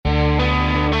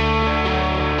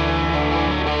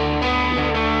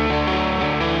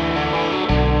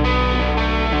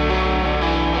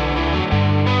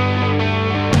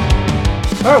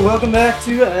All right, welcome back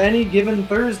to Any Given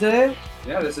Thursday.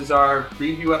 Yeah, this is our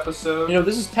preview episode. You know,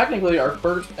 this is technically our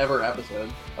first ever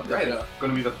episode of the show. It's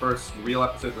going to be the first real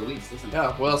episode released, isn't it?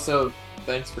 Yeah, well, so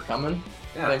thanks for coming.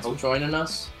 Yeah, thanks for joining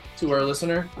us, to our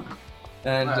listener.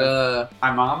 And,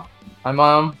 Hi, Mom. Hi,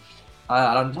 Mom.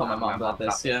 I don't tell my mom about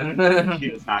this. Yeah. She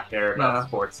does not care about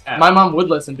sports. My mom would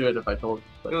listen to it if I told her.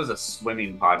 But it was a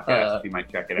swimming podcast. You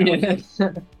might check it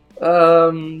out.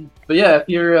 Yeah. But yeah, if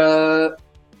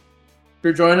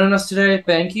you're joining us today,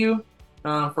 thank you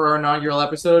for our inaugural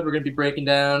episode. We're going to be breaking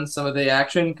down some of the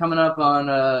action coming up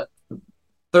on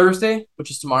Thursday, which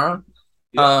is tomorrow,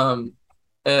 for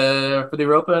the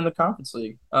Europa and the Conference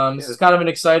League. This is kind of an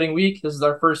exciting week. This is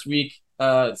our first week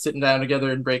sitting down together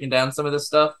and breaking down some of this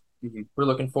stuff. Mm-hmm. We're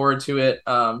looking forward to it.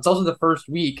 It's also the first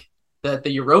week that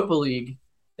the Europa League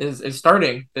is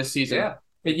starting this season. Yeah.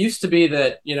 It used to be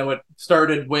that, it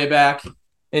started way back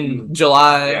in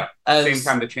July, as same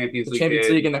time the Champions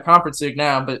League and the Conference League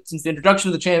now. But since the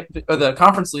introduction of the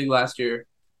Conference League last year,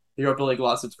 the Europa League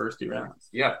lost its first 2 rounds.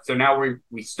 Yeah, so now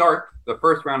we start the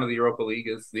first round of the Europa League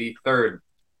is the third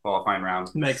qualifying round.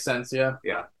 Makes sense, yeah.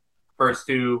 Yeah, first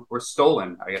 2 were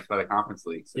stolen, I guess, by the Conference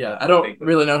League. So yeah, I don't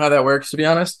really know how that works, to be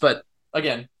honest. But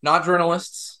again, not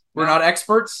journalists. We're not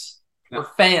experts. No. We're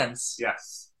fans.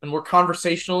 Yes, and we're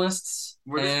conversationalists.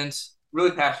 We're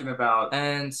really passionate about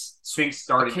and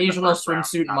starting occasional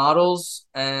swimsuit models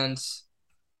and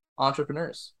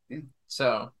entrepreneurs. Yeah.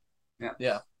 So,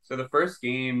 yeah. So the first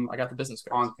game I got the business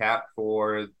cards on tap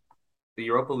for the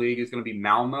Europa League is going to be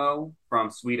Malmo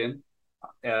from Sweden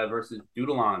versus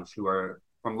Diddeleng, who are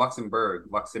from Luxembourg.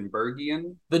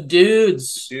 Luxembourgian? The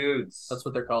dudes. Dudes. That's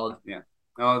what they're called. Yeah.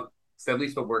 No, it's at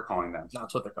least what we're calling them.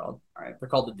 That's what they're called. All right. They're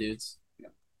called the dudes. Yeah.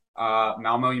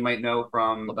 Malmo, you might know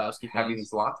from Lebowski having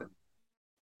fans. Zlatan.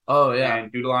 Oh, yeah.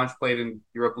 And Diddeleng played in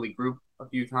Europa League group a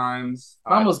few times.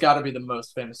 Malmo's got to be the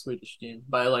most famous Swedish team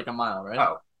by like a mile, right?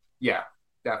 Oh, yeah,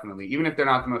 definitely. Even if they're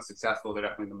not the most successful, they're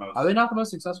definitely the most. Are they not the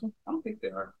most successful? I don't think they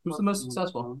are. Who's the most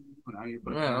successful? Now you're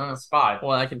putting on the spot.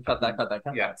 Well, I can cut that.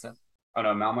 Yeah. Oh,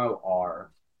 no, Malmo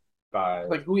are by...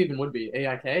 Like, who even would be?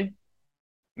 AIK?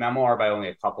 Malmo are by only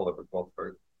a couple over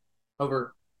Göteborg.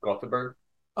 Over? Göteborg.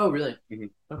 Oh, really?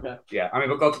 Mm-hmm. Okay. Yeah, I mean,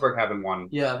 but Göteborg haven't won.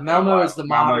 Yeah, Malmo is the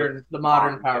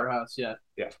modern powerhouse. Yeah.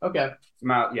 Yeah. Okay.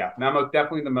 Malmo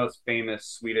definitely the most famous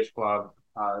Swedish club.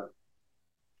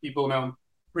 People know him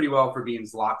pretty well for being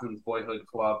Zlatan's boyhood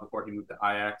club before he moved to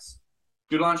Ajax.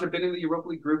 Diddeleng have been in the Europa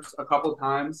League groups a couple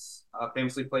times.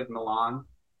 Famously played Milan.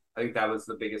 I think that was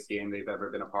the biggest game they've ever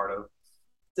been a part of.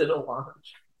 Diddeleng.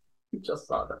 Just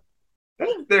saw that.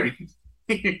 They're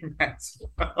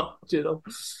Diddle.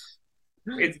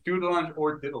 It's Diddeleng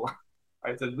or Diddeleng.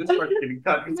 I said this part's getting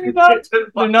cut.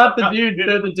 They're not the dude.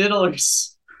 They're the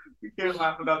Diddlers. We can't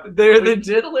laugh about the. They're the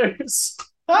Diddlers. This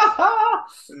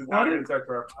is not going to start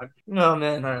for our podcast. No,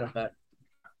 man. All right, back.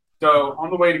 So on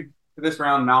the way to this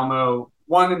round, Malmo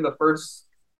won in the first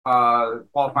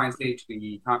qualifying stage,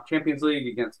 the Champions League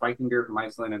against Vikinger from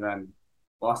Iceland, and then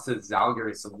lost to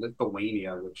Zalgiris of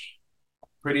Lithuania, which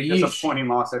pretty disappointing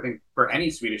loss, I think, for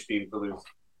any Swedish team to lose.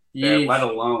 Let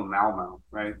alone Malmo,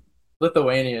 right?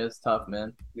 Lithuania is tough,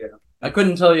 man. Yeah. I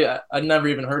couldn't tell you. I'd never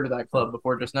even heard of that club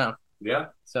before just now. Yeah.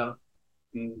 So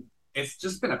it's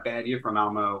just been a bad year for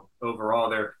Malmo overall.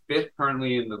 They're 5th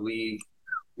currently in the league.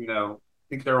 I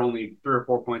think they're only 3 or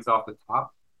 4 points off the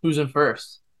top. Who's in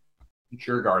first?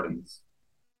 Djurgårdens.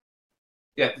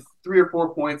 Yeah, 3 or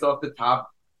 4 points off the top.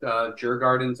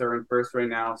 Djurgårdens are in first right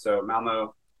now. So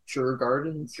Malmo.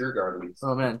 Djurgårdens.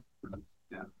 Oh, man.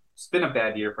 Yeah. It's been a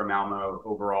bad year for Malmo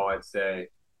overall, I'd say.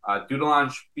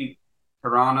 Diddeleng beat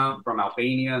Tirana from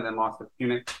Albania and then lost to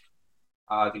Punic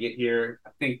to get here. I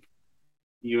think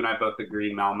you and I both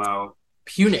agree Malmo.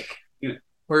 Punic.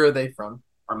 Where are they from?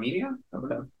 Armenia?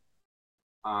 Okay.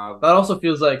 That also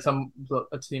feels like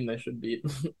a team they should beat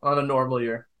on a normal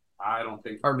year. I don't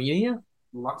think. Armenia?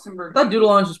 Luxembourg? That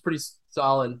Diddeleng is pretty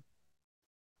solid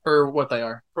for what they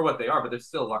are. But they're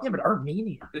still Luxembourg. Yeah, but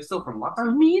Armenia. They're still from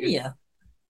Luxembourg. Armenia.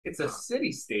 It's a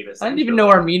city-state. I didn't even know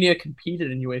Armenia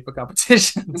competed in UEFA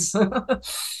competitions.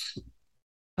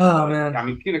 Oh, man. I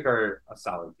mean, Punic are a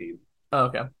solid team. Oh,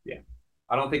 okay. Yeah.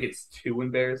 I don't think it's too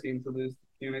embarrassing to lose to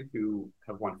Punic, who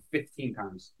have won 15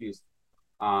 times. Jeez.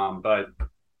 But,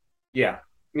 yeah.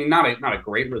 I mean, not a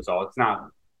great result. It's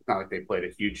not like they played a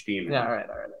huge team. Yeah, all right.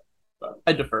 But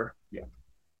I defer. Yeah.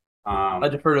 I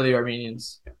defer to the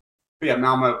Armenians. Yeah. But yeah,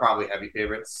 Malmo probably heavy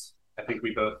favorites. I think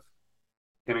we both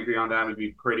can agree on that. We'd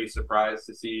be pretty surprised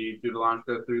to see Diddeleng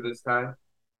go through this tie.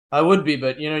 I would be,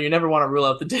 but you never want to rule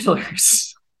out the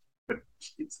Diddlers.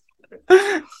 There's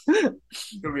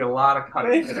gonna be a lot of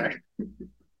cutting today.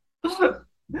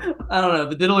 I don't know.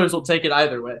 The Diddlers will take it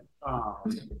either way, Oh,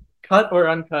 cut or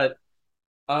uncut.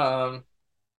 Um,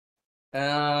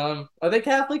 are they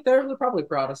Catholic there? They're probably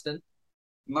Protestant.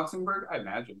 Luxembourg, I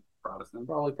imagine Protestant.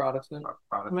 Probably Protestant.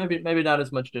 Protestant. Maybe not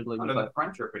as much Diddling. The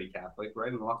French are pretty Catholic,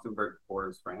 right? And Luxembourg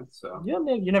borders France, so yeah,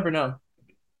 maybe, you never know.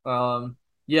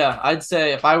 Yeah, I'd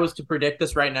say if I was to predict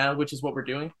this right now, which is what we're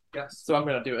doing, yes. so I'm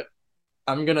gonna do it.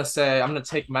 I'm gonna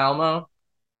take Malmo,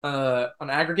 on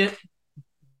aggregate,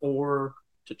 4-2.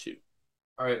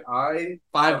 All right,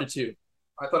 5-2.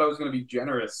 I thought I was going to be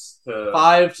generous to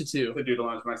 5-2. to do the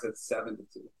lunch when I said 7-2.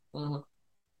 Mm-hmm.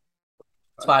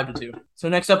 It's 5-2. So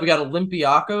next up, we got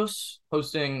Olympiacos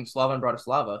hosting Slovan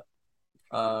Bratislava.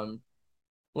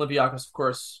 Olympiacos, of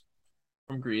course,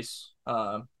 from Greece.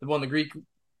 They won the Greek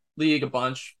league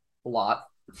a lot,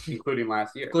 including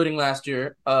last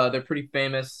year. They're pretty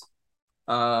famous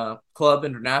club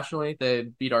internationally. They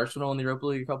beat Arsenal in the Europa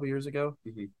League a couple years ago.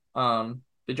 Mm-hmm.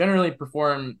 They generally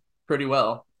perform pretty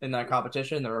well in that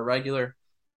competition. They're a regular.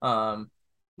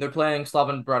 They're playing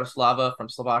Slovan Bratislava from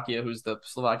Slovakia, who's the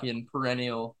Slovakian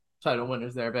perennial title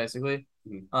winners there, basically.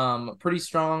 Mm-hmm. Pretty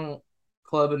strong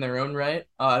club in their own right.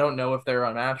 I don't know if they're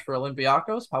a match for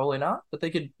Olympiacos, probably not, but they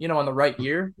could, on the right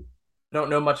year. I don't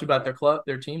know much about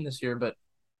their team this year, but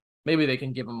maybe they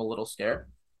can give them a little scare.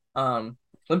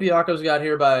 Olympiacos got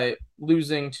here by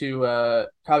losing to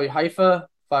Maccabi Haifa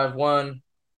 5-1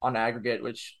 on aggregate,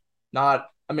 which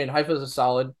Haifa is a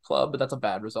solid club, but that's a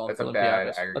bad result. That's a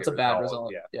bad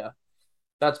result. Yeah.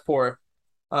 That's poor.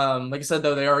 Like I said,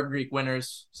 though, they are Greek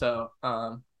winners, so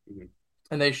mm-hmm.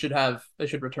 and they should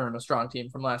return a strong team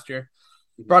from last year.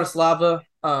 Mm-hmm. Bratislava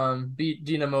beat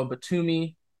Dinamo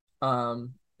Batumi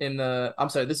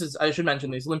I should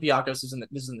mention these. Olympiacos is in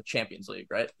the Champions League,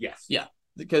 right? Yes. Yeah.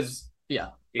 Because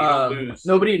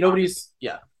nobody's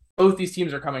both these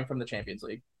teams are coming from the Champions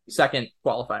League, second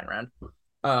qualifying round.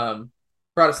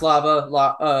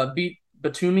 Bratislava beat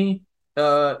Batumi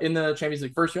in the Champions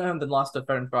League first round, then lost to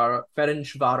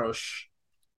Ferencváros.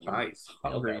 Nice.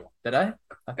 Hungary. Did I?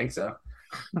 I think so.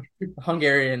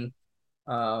 Hungarian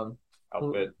outfit.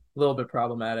 A little bit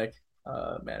problematic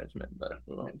management, but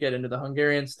we won't get into the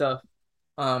Hungarian stuff.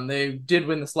 They did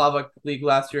win the Slovak League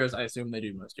last year, as I assume they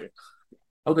do most years.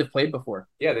 Oh, they've played before.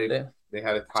 Yeah, they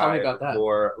had a tie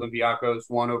before. Olympiacos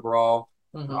won overall.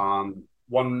 Mm-hmm.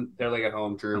 Won their league at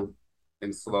home, drew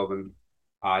in Slovan.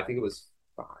 I think it was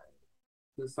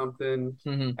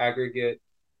 5-something aggregate.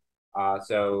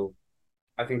 So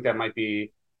I think that might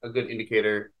be a good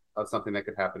indicator of something that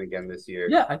could happen again this year.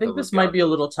 Yeah, I think this might be a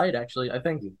little tight, actually. I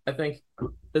think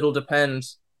it'll depend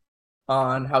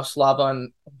on how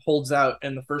Slovan holds out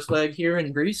in the first leg here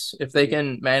in Greece. If they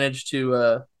can manage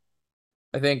to,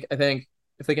 I think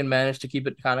if they can manage to keep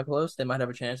it kind of close, they might have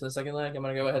a chance in the second leg. I'm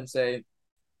gonna go ahead and say,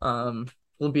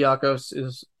 Olympiacos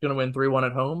is gonna win 3-1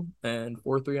 at home and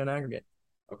 4-3 on aggregate.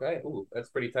 Okay, ooh, that's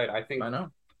pretty tight. I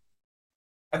know.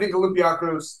 I think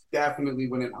Olympiacos definitely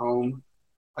win at home.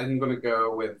 I'm going to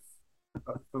go with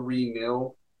a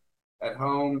 3-0 at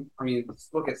home. I mean, let's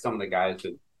look at some of the guys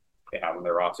that they have on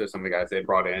their roster, some of the guys they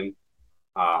brought in.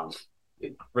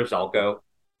 Rizalco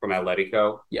from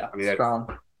Atletico. Yeah, I mean,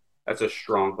 that's a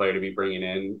strong player to be bringing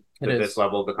in to this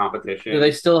level of the competition. Do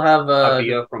they still have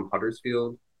Avia from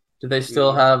Huddersfield? Do they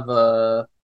still have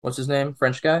what's his name?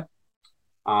 French guy?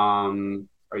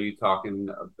 Are you talking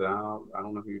about? I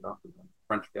don't know who you're talking about.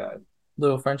 French guy.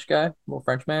 Little French guy? Little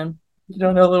French man? You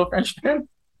don't know Little French man?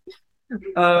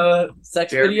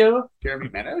 Video? Jeremy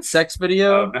Menace? Sex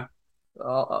video? Oh, no.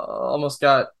 Almost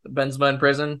got Benzema in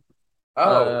prison.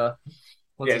 What's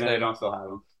his name? They don't still have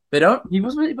him. They don't? He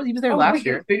was there last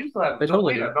year. They do still have him. They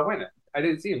totally do. Balbuena. I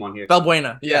didn't see him on here.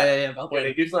 Balbuena. Yeah. Balbuena. Yeah,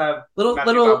 they do still have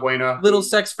Balbuena. Little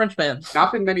sex French man.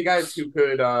 Not been many guys who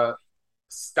could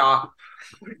stop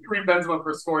Karim Benzema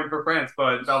for scoring for France,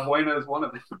 but Balbuena is one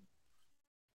of them.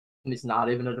 And he's not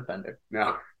even a defender.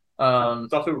 No. I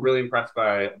was also really impressed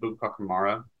by Boubacar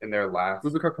Kamara in their last.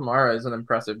 Boubacar Kamara is an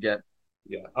impressive get.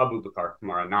 Yeah, Boubacar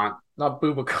Kamara, not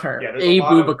Boubacar. Yeah,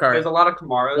 Boubacar. There's a lot of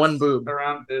Kamaras. One boob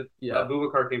around.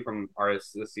 Boubacar came from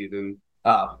RS this season.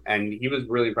 Oh. And he was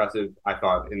really impressive, I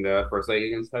thought, in the first leg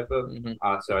against Haifa.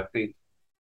 Mm-hmm. So I think,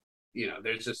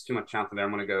 there's just too much chance there. I'm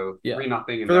going to go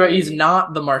 3-0. For the right, he's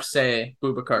not the Marseille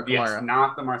Boubacar Kamara. Yes,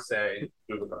 not the Marseille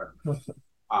Boubacar.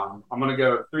 I'm going to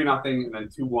go 3-0 and then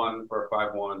 2-1 for a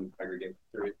 5-1 aggregate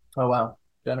victory. Oh, wow.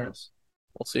 Generous.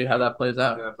 We'll see how that plays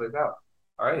out.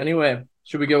 All right. Anyway,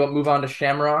 should we move on to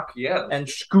Shamrock? Yeah. And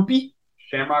Scoopy?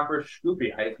 Shamrock or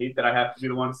Scoopy? I hate that I have to be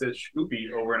the one that says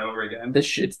Scoopy over and over again.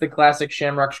 It's the classic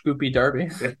Shamrock Scoopy derby.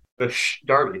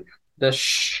 Derby. The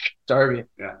derby.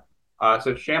 Yeah.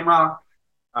 So Shamrock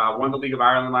Won the League of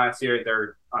Ireland last year.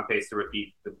 They're on pace to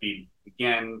repeat the feat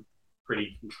again.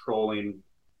 Pretty controlling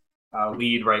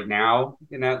lead right now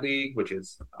in that league, which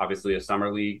is obviously a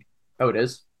summer league. Oh, it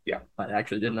is? Yeah. I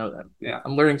actually didn't know that. Yeah.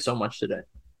 I'm learning so much today.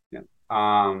 Yeah.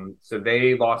 So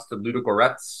they lost to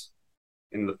Ludogorets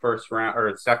in the first round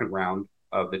or second round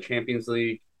of the Champions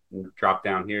League and dropped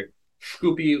down here.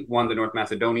 Shkupi won the North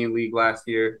Macedonian League last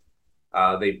year.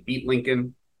 They beat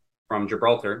Lincoln from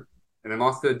Gibraltar and then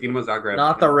lost to Dinamo Zagreb.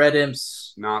 Not the Red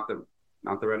Imps. Not the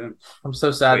Red Imps. I'm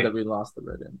so sad that we lost the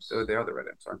Red Imps. So they are the Red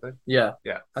Imps, aren't they? Yeah.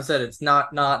 Yeah. I said it's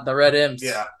not the Red Imps.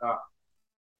 Yeah.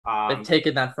 They've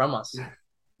taken that from us.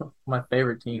 My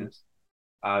favorite teams.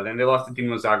 Then they lost to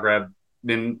Dinamo Zagreb.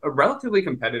 Then a relatively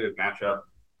competitive matchup.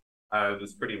 I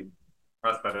was pretty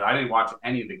impressed by it. I didn't watch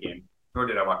any of the game, nor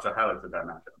did I watch the highlights of that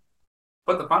matchup.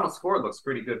 But the final score looks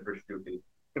pretty good for Shkupi.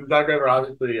 Zagreb are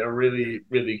obviously a really,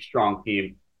 really strong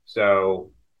team.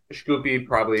 So Shkupi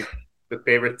probably the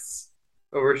favorites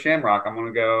over Shamrock. I'm going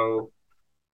to go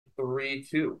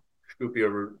 3-2. Shkupi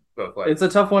over both legs. It's a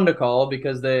tough one to call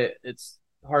because it's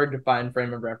hard to find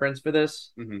frame of reference for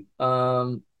this.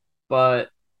 Mm-hmm. But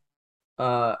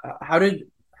how did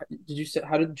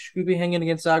Shkupi hang in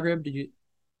against Zagreb?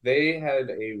 They had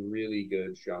a really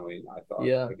good showing, I thought,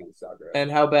 against Zagreb.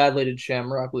 And how badly did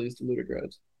Shamrock lose to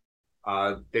Ludogorets?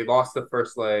 They lost the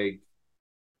first leg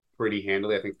pretty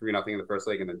handily. I think 3-0 in the first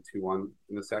leg and then 2-1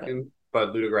 in the second. Okay.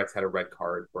 But Ludogorets had a red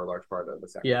card for a large part of the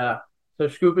second. Yeah. So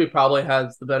Shkupi probably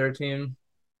has the better team.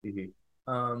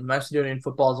 Mm-hmm. Macedonian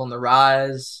football is on the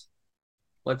rise.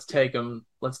 Let's take them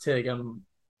 4-1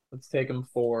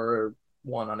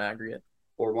 on aggregate.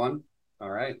 4-1. All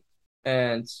right.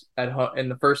 And in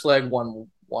the first leg,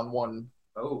 1-1.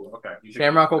 Oh, okay.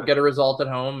 Shamrock will get a result at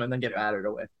home and then get battered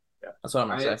away. Yeah, that's what I'm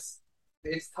gonna say.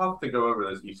 It's tough to go over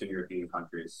those Eastern European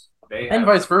countries. And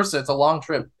vice versa. It's a long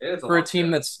trip for a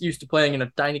team that's used to playing in a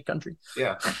tiny country.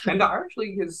 Yeah, and the Irish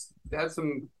League has had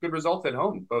some good results at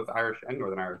home, both Irish and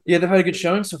Northern Irish. Yeah, they've had a good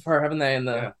showing so far, haven't they?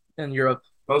 In Europe,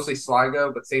 mostly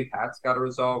Sligo, but St. Pat's got a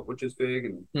result, which is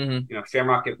big, and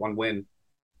Shamrock get one win.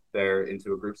 They're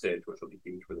into a group stage, which will be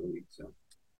huge for the league. So,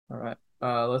 all right,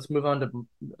 let's move on to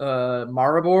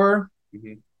Maribor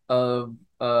of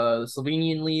the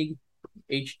Slovenian League.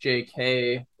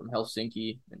 HJK from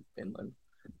Helsinki in Finland.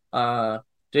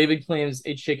 David claims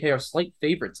HJK are slight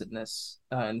favorites in this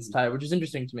tie, which is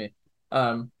interesting to me.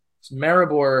 So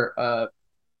Maribor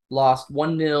lost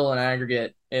 1-0 in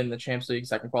aggregate in the Champions League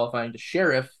second qualifying to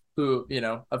Sheriff, who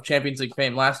of Champions League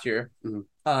fame last year.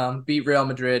 Beat Real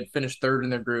Madrid, finished third in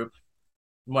their group,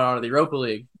 went on to the Europa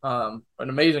League. An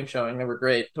amazing showing. They were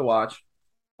great to watch.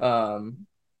 And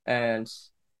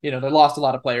they lost a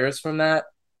lot of players from that.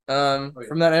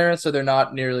 From that era, so they're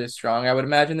not nearly as strong, I would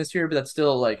imagine, this year, but that's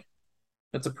still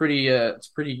it's a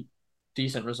pretty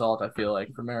decent result, I feel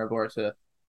like, for Maribor to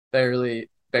barely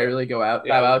bow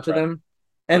out to them.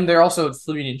 And they're also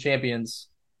Slovenian champions.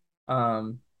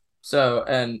 And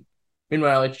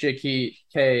meanwhile,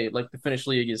 HJK, the Finnish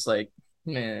league is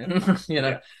man,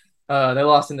 they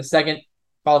lost in the second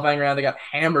qualifying round. They got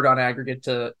hammered on aggregate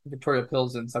to Victoria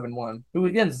Pilsen 7-1, who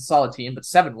again is a solid team, but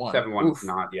 7-1. 7-1 is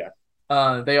not yet.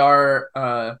 They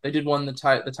did win the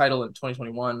title in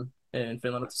 2021 in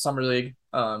Finland. It's a summer league.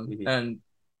 And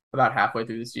about halfway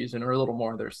through the season, or a little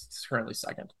more, they're currently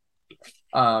second.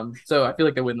 So I feel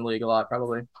like they win the league a lot,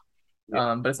 probably.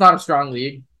 Yeah. But it's not a strong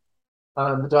league.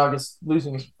 The dog is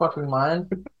losing his fucking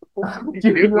mind. We're trying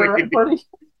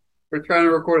to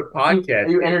record a podcast. Are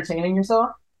you entertaining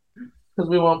yourself? Because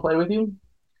we won't play with you?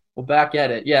 Well, back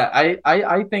at it. Yeah,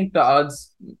 I think the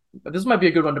odds. This might be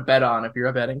a good one to bet on if you're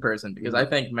a betting person, because I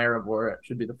think Maribor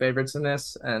should be the favorites in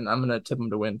this, and I'm gonna tip them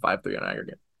to win 5-3 on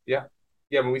aggregate. Yeah.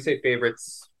 When we say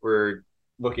favorites, we're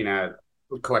looking at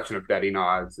a collection of betting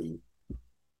odds and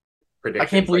predictions. I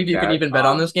can't believe you can even bet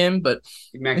on this game, but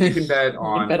Max, you can bet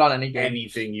on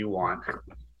anything you want.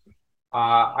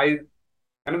 I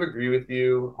kind of agree with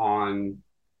you on.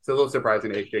 It's a little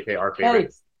surprising HJK are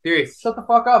favorites. Hey. Serious. Shut the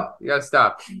fuck up. You gotta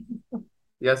stop.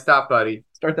 Buddy.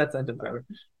 Start that sentence over.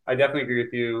 I definitely agree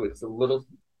with you. It's a little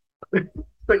it's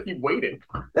like you waited.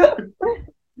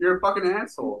 You're a fucking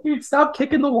asshole. Dude, stop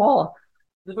kicking the wall.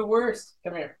 You're the worst.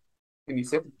 Come here. Can you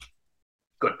sit?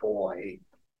 Good boy.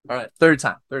 All right. Third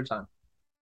time. I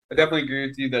definitely agree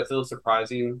with you. That's a little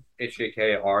surprising.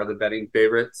 HJK are the betting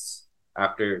favorites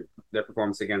after their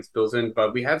performance against Pilsen,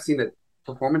 but we have seen that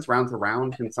performance round to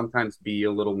round can sometimes be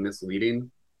a little misleading.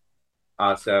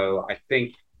 So I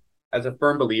think, as a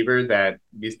firm believer that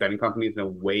these betting companies know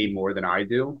way more than I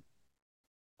do,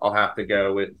 I'll have to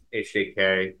go with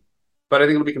HJK. But I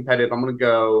think it'll be competitive. I'm going to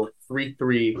go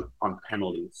 3-3 on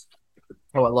penalties.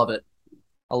 Oh, I love it.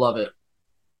 I love it.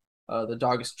 The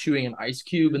dog is chewing an ice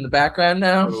cube in the background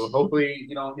now. So hopefully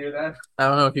you don't hear that. I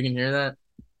don't know if you can hear that.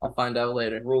 I'll find out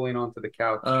later. Rolling onto the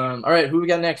couch. All right, who we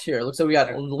got next here? Looks like we got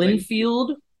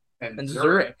Linfield and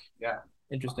Zurich. Yeah.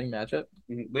 Interesting matchup.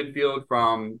 Linfield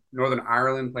from Northern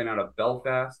Ireland playing out of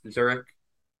Belfast, Zurich.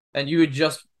 And you had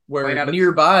just were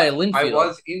nearby Linfield. I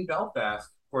was in Belfast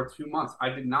for 2 months. I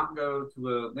did not go to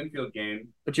a Linfield game.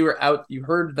 But you were out. You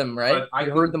heard them, right?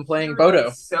 You heard them playing Bodo.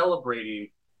 Celebrating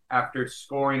after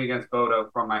scoring against Bodo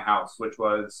from my house, which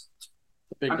was,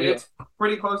 it's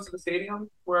pretty close to the stadium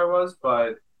where I was,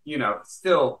 but,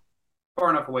 still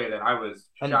far enough away that I was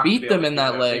shocked. And beat them in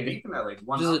that leg. Beat them in that leg.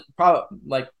 Which is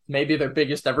probably, maybe their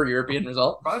biggest ever European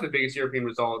result. Probably the biggest European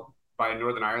result by a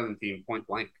Northern Ireland team, point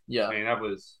blank. Yeah. I mean, that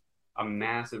was a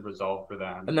massive result for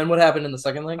them. And then what happened in the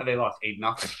second leg? They lost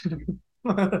 8-0.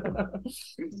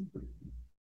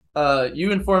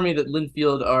 You informed me that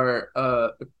Linfield are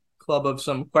a club of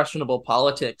some questionable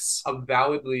politics.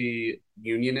 Avowedly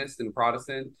unionist and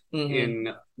Protestant in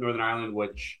Northern Ireland,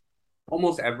 which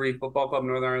almost every football club in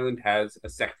Northern Ireland has a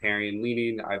sectarian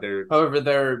leaning. However,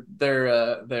 they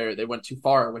went too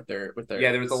far with their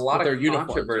there was a lot of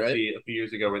controversy a few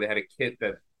years ago where they had a kit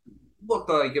that looked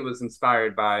like it was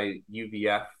inspired by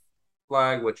UVF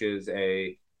flag, which is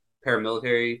a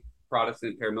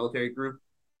Protestant paramilitary group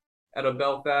out of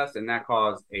Belfast, and that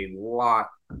caused a lot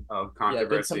of controversy. Yeah,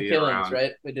 did some killings,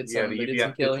 right? They did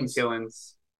some killings.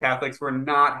 Catholics were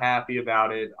not happy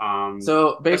about it.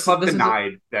 So basically, the club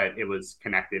denied that it was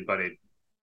connected, but it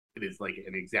is like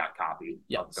an exact copy.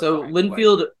 Yeah. So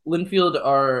Linfield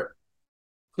are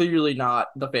clearly not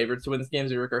the favorites to win this game.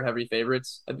 Zurich are heavy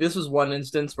favorites. This was one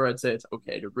instance where I'd say it's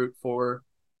okay to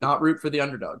not root for the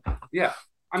underdog. Yeah.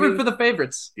 Root for the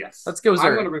favorites. Yes. Let's go Zurich.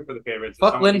 I'm going to root for the favorites.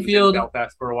 Fuck Linfield.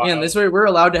 Belfast for a while. And this way, we're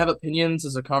allowed to have opinions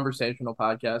as a conversational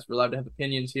podcast. We're allowed to have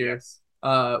opinions here. Yes.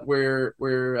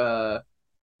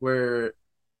 We're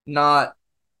not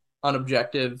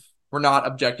unobjective. We're not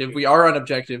objective. We are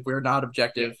unobjective. We're not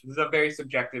objective. Yes, this is a very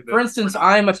subjective. For instance,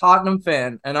 I'm a Tottenham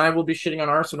fan, and I will be shitting on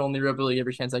Arsenal in the Europa League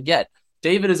every chance I get.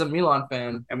 David is a Milan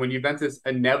fan. And when Juventus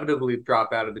inevitably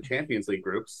drop out of the Champions League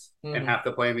groups and have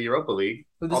to play in the Europa League,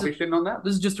 I'll be shitting on that.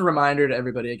 This is just a reminder to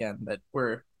everybody again that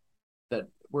we're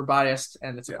biased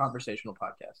and it's a conversational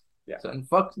podcast. Yeah. So, and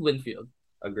fuck Linfield.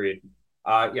 Agreed.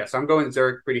 So I'm going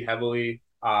Zurich pretty heavily.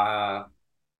 I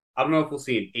don't know if we'll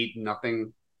see an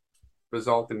 8-0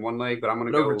 result in one leg, but I'm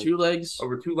going to go over 2 legs.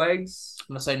 Over 2 legs. I'm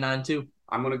going to say 9-2.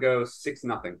 I'm going to go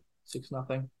 6-0.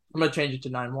 6-0. I'm going to change it to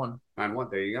 9-1. 9-1.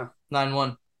 There you go.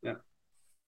 9-1.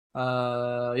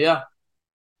 Yeah.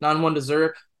 9-1 to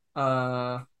Zurich.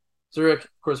 Zurich,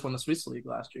 of course, won the Swiss League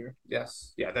last year.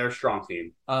 Yes. Yeah, they're a strong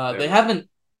team. They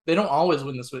don't always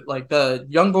win the Swiss. Like, the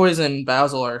young boys in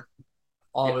Basel are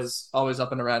always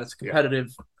up and around. It's a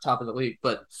competitive top of the league.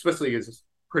 But Swiss League is a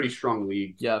pretty strong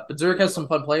league. Yeah, but Zurich has some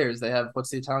fun players. They have, what's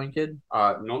the Italian kid?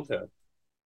 Nonto.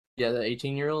 Yeah, the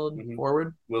 18-year-old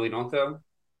forward. Willie Nonto.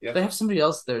 Yeah. They have somebody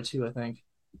else there too, I think.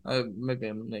 Maybe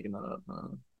I'm making that up.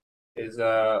 Is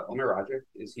Omer Roderick?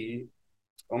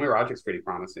 Omer Roderick's pretty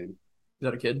promising. Is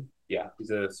that a kid? Yeah, he's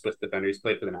a Swiss defender. He's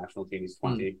played for the national team. He's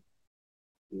 20.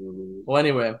 Well,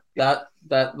 anyway, that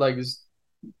leg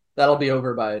that'll be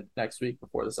over by next week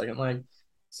before the second leg.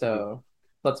 So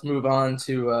let's move on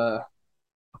to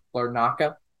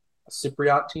Larnaca, a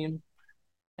Cypriot team,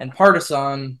 and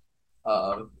Partizan,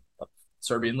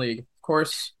 Serbian league, of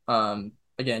course.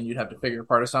 Again, you'd have to figure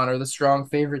Partizan are the strong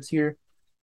favorites here.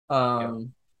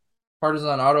 Partizan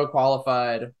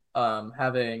auto-qualified,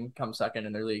 having come second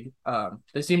in their league.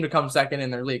 They seem to come second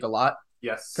in their league a lot.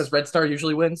 Yes. Because Red Star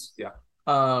usually wins. Yeah.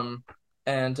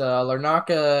 And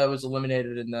Larnaca was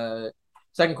eliminated in the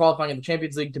second qualifying in the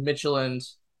Champions League to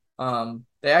Midtjylland.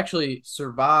 They actually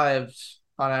survived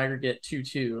on aggregate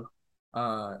 2-2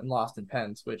 and lost in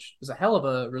pens, which is a hell of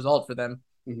a result for them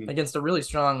against a really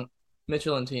strong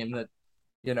Midtjylland team that,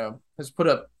 has put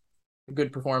up a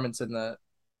good performance in the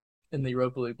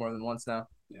Europa League more than once now.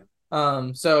 Yeah.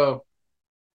 So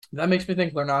that makes me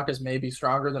think Larnaca is maybe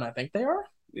stronger than I think they are.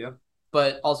 Yeah.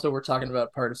 But also we're talking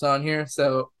about Partizan here,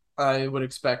 so I would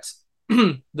expect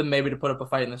them maybe to put up a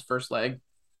fight in this first leg.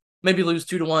 Maybe lose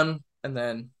 2-1 and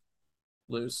then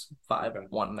lose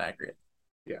 5-1 in aggregate.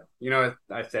 Yeah.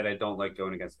 I said I don't like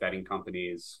going against betting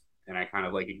companies, and I kind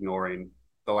of like ignoring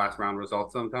the last round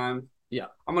results sometimes. Yeah.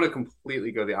 I'm going to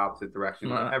completely go the opposite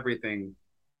direction with everything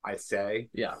I say.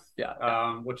 Yeah.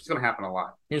 Which is going to happen a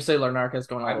lot. You're going to say Larnaca is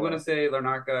going on. I'm going to say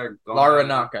Larnaca.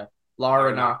 Larnaca.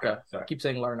 I keep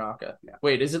saying Larnaca. Yeah.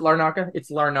 Wait, is it Larnaca?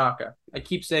 It's Larnaca. I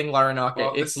keep saying Larnaca.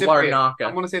 Well, it's Larnaca.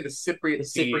 I'm going to say the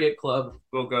Cypriot club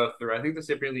will go through. I think the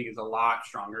Cypriot League is a lot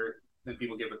stronger than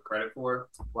people give it credit for.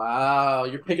 Wow,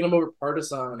 you're picking them over I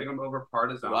Partizan. think I'm over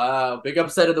Partizan. Wow, big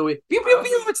upset of the week. Pew pew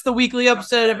pew! It's the weekly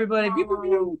upset, everybody. Pew pew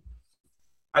pew.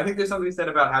 I think there's something said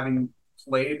about having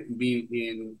played and being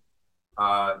in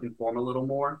form a little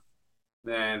more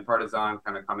than Partizan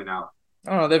kind of coming out.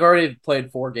 I don't know. They've already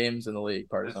played 4 games in the league.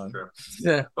 That's Partizan. true.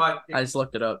 Yeah, But I just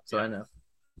looked it up, so I know.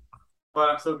 but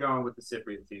I'm still going with the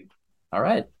Cypriot team. All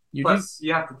right, you do. Plus,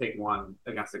 you have to take one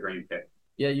against the grain pit.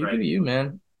 Yeah, you right? do you,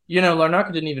 man. You know,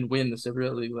 Larnaca didn't even win the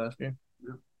Cypriot League last year.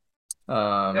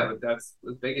 Yeah,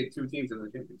 but they get 2 teams in the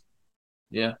championship.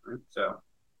 Yeah. Right? So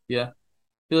Yeah. I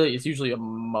feel like it's usually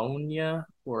Ammonia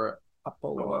or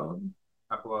Apollon.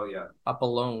 Apoel,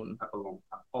 Apollon.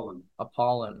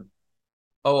 Apollon.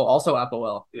 Oh, also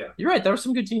Apoel. Yeah. You're right. There were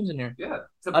some good teams in here. Yeah.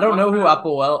 I don't know who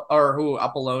Apoel or who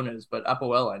Apollon is, but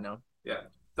Apoel I know. Yeah.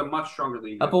 It's a much stronger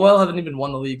league. Apoel haven't even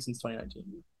won the league since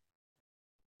 2019.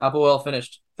 Apoel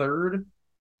finished 3rd,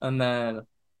 and then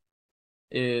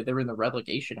they were in the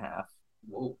relegation half.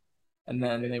 Whoa. And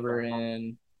then they were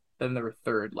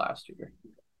 3rd last year.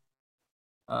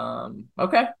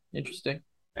 Okay, interesting.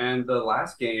 And the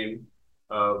last game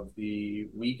of the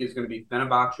week is going to be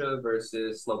Fenerbahce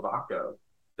versus Slovako,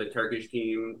 the Turkish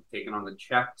team taking on the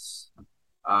Czechs.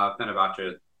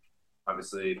 Fenerbahce,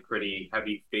 obviously, pretty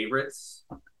heavy favorites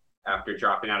after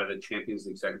dropping out of the Champions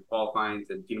League second qualifying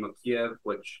to Dynamo Kiev,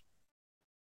 which,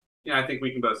 I think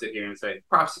we can both sit here and say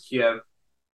props to Kiev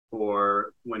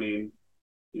for winning.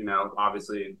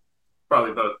 Obviously,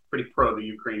 probably both pretty pro the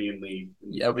Ukrainian league.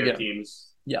 Their teams.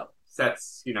 Yeah.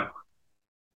 Sets,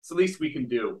 it's the least we can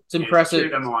do. It's impressive.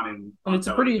 Cheer them on and it's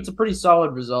a pretty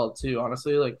solid result too,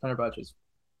 honestly. Like Fenerbahce's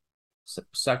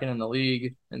second in the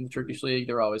league, in the Turkish league.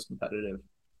 They're always competitive.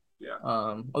 Yeah.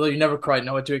 Although you never quite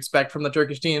know what to expect from the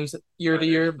Turkish teams year to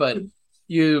year, but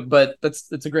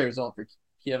it's a great result for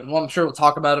Kiev. And I'm sure we'll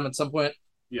talk about them at some point.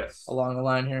 Yes. Along the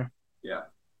line here. Yeah.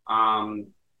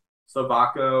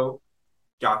 Slovako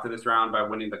got to this round by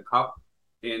winning the cup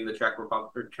in the Czech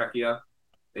Republic or Czechia.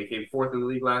 They came 4th in the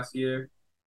league last year.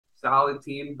 Solid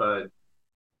team, but it's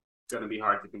gonna be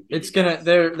hard to compete.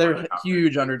 They're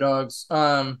huge underdogs.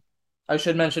 I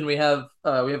should mention we have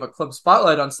a club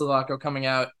spotlight on Slovako coming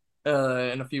out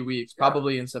in a few weeks,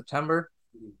 probably in September.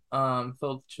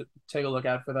 So take a look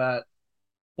out for that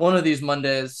one of these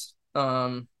Mondays.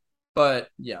 But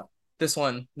yeah, this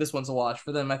one's a watch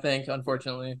for them, I think,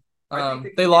 unfortunately.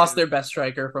 They lost their best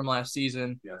striker from last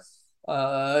season. Yes.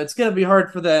 It's gonna be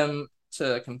hard for them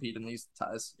to compete in these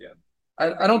ties. Yeah.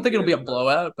 I don't think it'll be a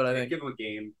blowout, but I think give them a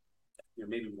game,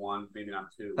 maybe 1, maybe not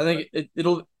 2. I think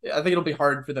it'll be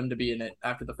hard for them to be in it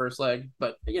after the first leg,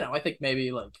 but I think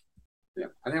maybe like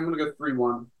I think I'm gonna go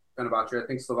 3-1 Fenerbahce. I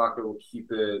think Slovakia will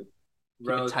keep it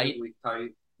relatively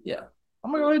tight. Yeah,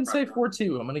 I'm gonna go ahead and say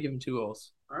 4-2. I'm gonna give them 2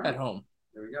 goals at home.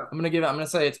 There we go. I'm gonna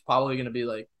say it's probably gonna be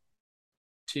like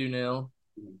 2-0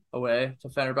 away to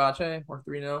Fenerbahce or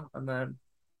 3-0, and then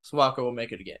Slovakia will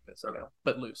make it a game,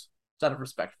 but lose. It's out of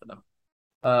respect for them.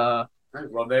 All right,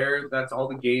 well, that's all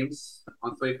the games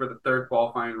on slate for the 3rd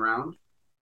qualifying round.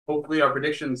 Hopefully, our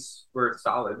predictions were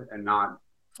solid and not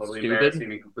totally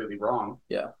embarrassing and completely wrong.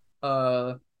 Yeah.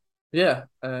 Yeah.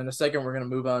 And in a second, we're gonna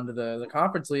move on to the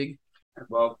Conference League.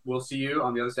 Well, we'll see you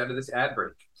on the other side of this ad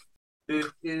break. This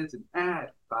is an ad.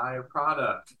 Buy a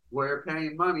product. We're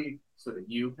paying money so that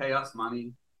you pay us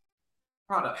money.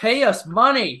 Product. Pay us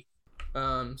money.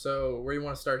 So where you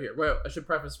want to start here? Well, I should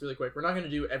preface really quick. We're not going to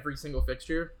do every single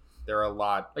fixture. There are a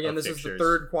lot. Again, this fixtures. is the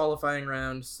 3rd qualifying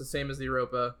round. It's the same as the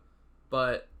Europa,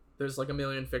 but there's like a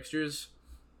million fixtures.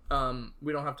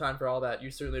 We don't have time for all that.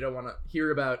 You certainly don't want to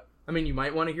hear about. I mean, you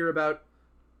might want to hear about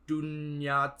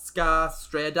Dunjacka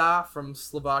Streda from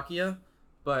Slovakia,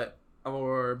 but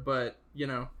we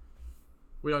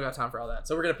don't got time for all that.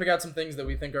 So we're gonna pick out some things that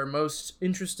we think are most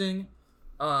interesting.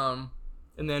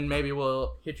 And then maybe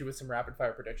we'll hit you with some rapid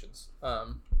fire predictions.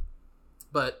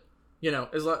 But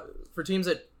for teams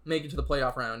that make it to the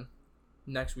playoff round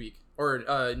next week or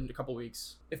in a couple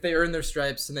weeks, if they earn their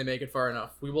stripes and they make it far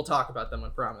enough, we will talk about them. I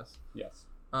promise. Yes.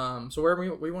 So where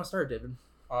we want to start, David?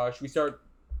 Should we start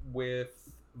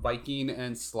with Viking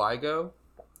and Sligo?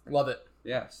 Love it.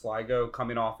 Yeah, Sligo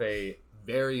coming off a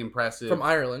very impressive from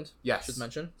Ireland. Yes, should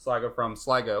mention Sligo from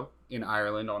Sligo in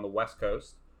Ireland on the west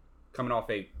coast, coming off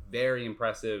a very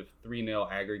impressive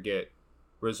 3-0 aggregate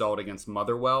result against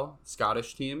Motherwell,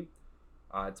 Scottish team.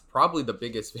 It's probably the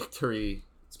biggest victory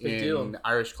in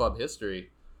Irish club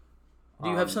history. Do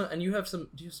you have some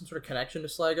sort of connection to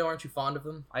Sligo? Aren't you fond of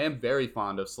them? I am very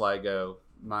fond of Sligo.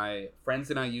 My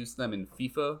friends and I used them in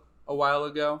FIFA a while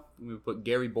ago. We put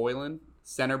Gary Boylan,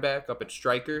 center back, up at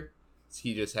striker.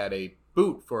 He just had a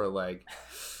boot for a leg.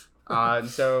 And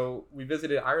so we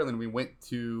visited Ireland. We went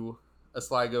to a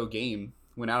Sligo game.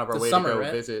 Went out of our It's way summer, to go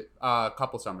right? visit a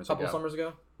couple summers ago. summers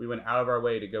ago. We went out of our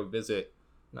way to go visit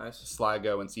Nice.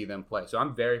 Sligo and see them play. So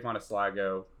I'm very fond of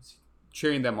Sligo,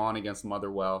 cheering them on against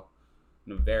Motherwell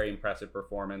in a very impressive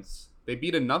performance. They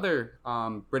beat another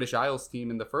British Isles team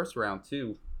in the first round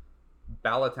too,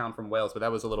 Ballatown from Wales, but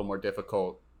that was a little more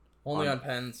difficult. Only on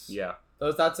pens. Yeah.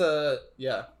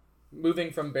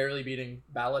 Moving from barely beating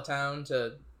Ballatown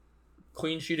to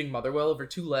clean shooting Motherwell over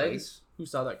 2 legs. Who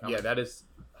saw that coming? Yeah, that is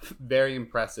very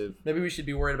impressive. Maybe we should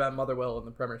be worried about Motherwell in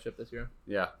the Premiership this year.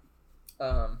 Yeah.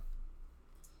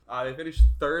 They finished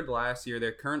 3rd last year.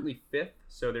 They're currently 5th,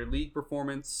 so their league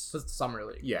performance... It's the Summer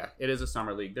League. Yeah, it is a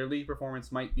summer league. Their league performance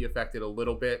might be affected a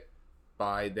little bit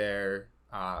by their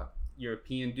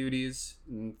European duties.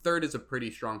 And 3rd is a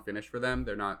pretty strong finish for them.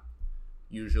 They're not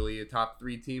usually a top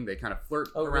 3 team. They kind of flirt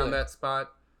around that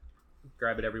spot,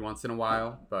 grab it every once in a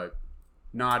while, but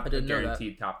not a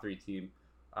guaranteed top 3 team.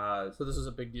 So this is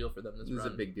a big deal for them. This is a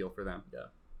big deal for them. Yeah.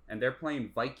 And they're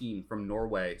playing Viking from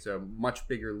Norway, so a much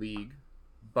bigger league.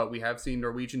 But we have seen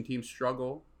Norwegian teams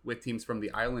struggle with teams from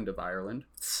the island of Ireland.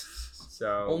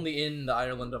 So only in the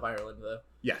island of Ireland, though.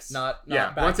 Yes. Not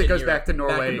yeah. back Once it goes back to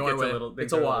Norway,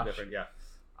 it's a wash. Different. Yeah.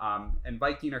 And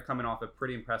Viking are coming off a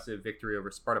pretty impressive victory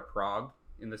over Sparta Prague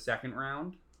in the second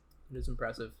round. It is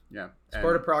impressive. Yeah.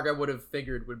 Sparta Prague, I would have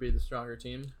figured would be the stronger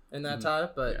team in that tie,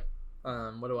 but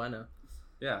what do I know?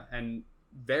 Yeah, and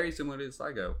very similar to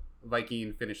Sligo.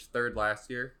 Viking finished 3rd last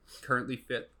year, currently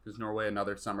 5th because Norway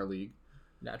another summer league.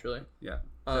 Naturally. Yeah.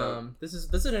 So, this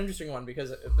is an interesting one because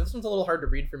this one's a little hard to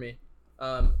read for me.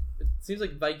 It seems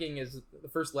like Viking is the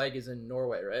first leg is in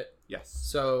Norway, right? Yes.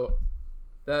 So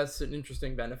that's an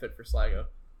interesting benefit for Sligo.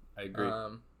 I agree.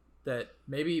 That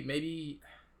maybe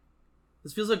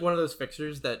this feels like one of those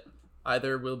fixtures that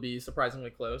either will be surprisingly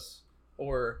close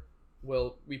or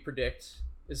we predict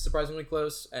is surprisingly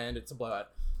close and it's a blowout.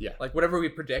 Yeah. Like whatever we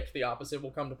predict, the opposite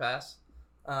will come to pass.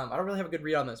 I don't really have a good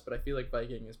read on this, but I feel like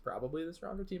Viking is probably the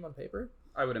stronger team on paper.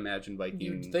 I would imagine Viking.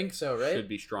 You'd think so, right? Should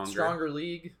be stronger. Stronger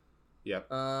league. Yep.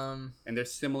 And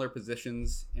there's similar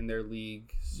positions in their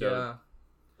league. So. Yeah.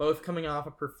 Both coming off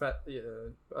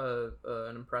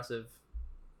an impressive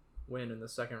win in the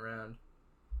second round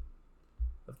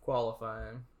of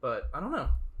qualifying, but I don't know.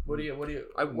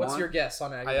 What's your guess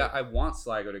on aggregate? I want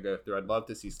Sligo to go through. I'd love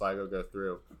to see Sligo go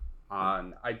through.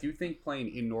 I do think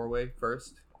playing in Norway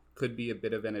first could be a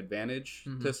bit of an advantage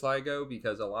to Sligo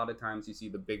because a lot of times you see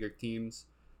the bigger teams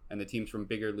and the teams from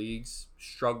bigger leagues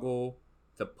struggle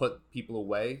to put people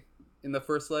away in the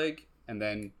first leg, and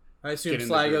then I assume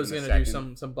Sligo's going to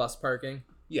do some bus parking.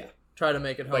 Yeah, try to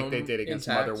make it home like they did against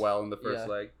Motherwell in the first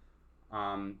leg,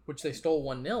 which they stole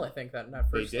 1-0. I think that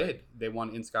first leg. They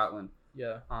won in Scotland.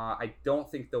 Yeah. I don't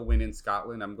think they'll win in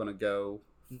Scotland. I'm going to go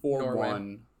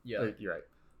 4-1. Yeah, you're right.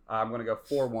 I'm going to go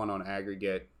 4-1 on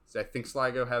aggregate. So I think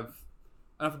Sligo have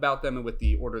enough about them, and with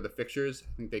the order of the fixtures,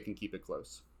 I think they can keep it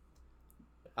close.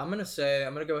 I'm going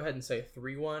to go ahead and say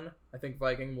 3-1. I think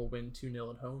Viking will win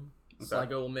 2-0 at home. Okay.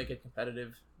 Sligo will make it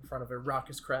competitive in front of a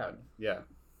raucous crowd. Yeah.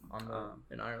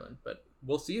 In Ireland, but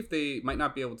we'll see if they might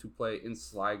not be able to play in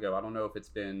Sligo. I don't know if it's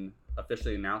been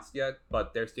officially announced yet,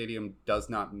 but their stadium does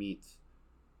not meet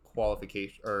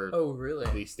qualification or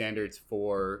the standards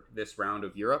for this round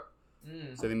of Europe.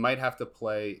 So they might have to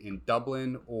play in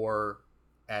Dublin or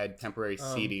add temporary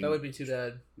seating. That would be too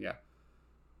bad. Yeah.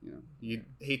 You'd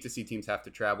hate to see teams have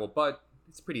to travel, but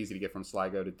it's pretty easy to get from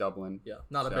Sligo to Dublin. Yeah,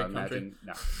 not a big country.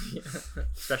 No.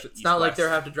 Especially it's not like they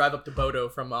have to drive up to Bodo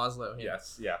from Oslo. Yeah.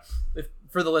 Yes, yeah.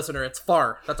 For the listener, it's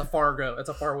far. That's a far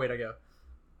way to go.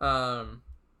 All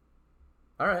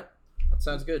right, that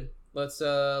sounds good. Let's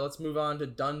move on to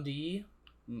Dundee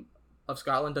of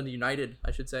Scotland. Dundee United,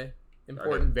 I should say.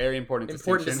 Very important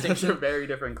distinction. They're very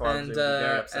different clubs.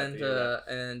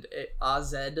 And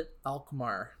AZ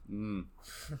Alkmaar,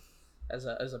 as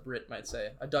a Brit might say,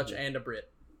 a Dutch and a Brit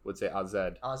would say AZ.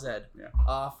 AZ, yeah.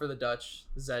 A for the Dutch,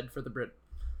 Z for the Brit.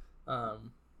 Wow,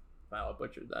 I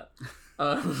butchered that.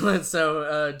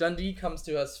 So Dundee comes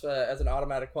to us as an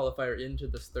automatic qualifier into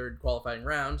this third qualifying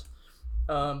round,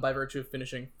 by virtue of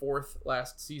finishing 4th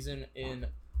last season in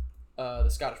the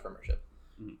Scottish Premiership.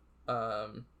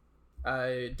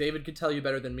 David could tell you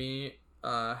better than me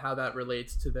how that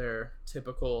relates to their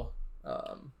typical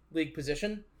league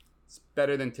position. It's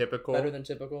better than typical.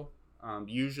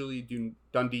 Usually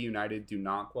Dundee United do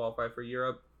not qualify for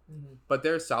Europe, but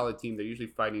they're a solid team. They're usually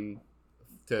fighting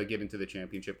to get into the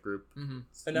championship group.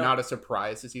 It's not a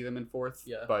surprise to see them in 4th,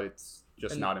 but it's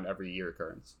just not an every year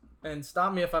occurrence. And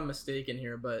stop me if I'm mistaken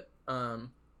here, but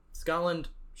Scotland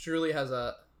surely has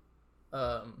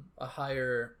a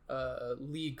higher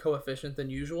league coefficient than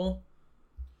usual,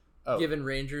 given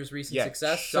Rangers' recent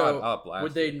success. Shot up last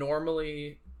would they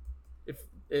normally,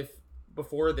 if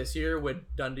before this year, would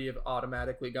Dundee have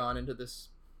automatically gone into this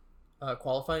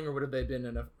qualifying, or would have they been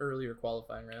in an earlier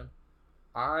qualifying round?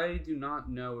 I do not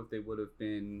know if they would have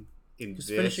been in this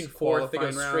finishing fourth, they go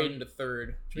round. Straight into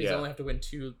third, which means they only have to win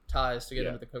 2 ties to get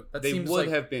into the That they seems would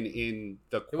like have been in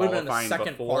the they would have been qualifying in the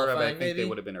second before, qualifying, but I think maybe? they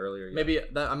would have been earlier. Yeah. Maybe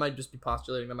that I might just be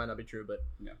postulating. That might not be true, but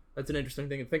that's an interesting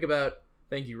thing to think about.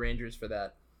 Thank you, Rangers, for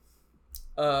that.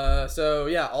 So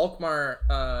yeah,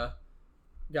 Alkmaar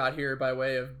got here by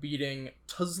way of beating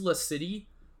Tuzla City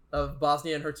of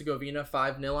Bosnia and Herzegovina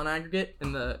 5-0 on aggregate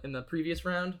in the previous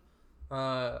round.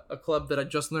 A club that I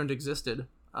just learned existed.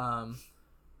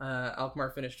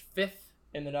 Alkmaar finished 5th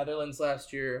in the Netherlands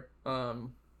last year.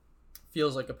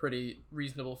 Feels like a pretty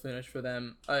reasonable finish for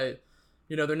them. They're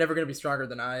never going to be stronger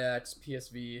than Ajax,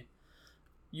 PSV.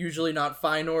 Usually not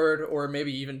Feyenoord, or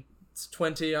maybe even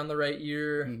 20 on the right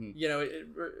year.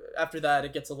 Mm-hmm. After that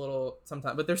it gets a little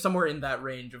sometimes, but they're somewhere in that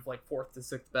range of like 4th to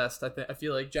 6th best. I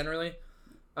feel like generally.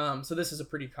 So this is a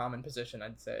pretty common position,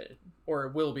 I'd say, or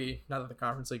it will be now that the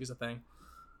Conference League is a thing.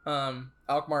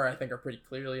 Alkmaar, I think, are pretty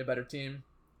clearly a better team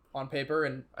on paper,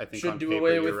 and I think should do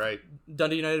away with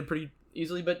Dundee United pretty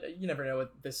easily. But you never know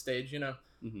at this stage,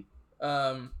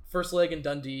 Mm-hmm. First leg in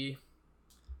Dundee,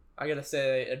 I gotta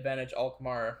say advantage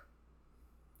Alkmaar.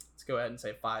 Let's go ahead and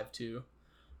say 5-2.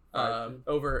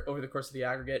 Over the course of the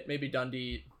aggregate. Maybe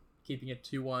Dundee keeping it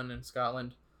 2-1 in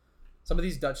Scotland. Some of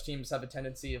these Dutch teams have a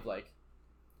tendency of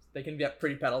they can get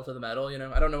pretty pedal to the metal.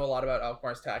 I don't know a lot about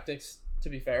Alkmaar's tactics, to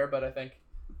be fair, but I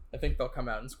think they'll come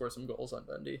out and score some goals on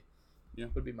Dundee. Yeah,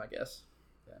 would be my guess.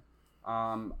 Yeah.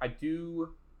 I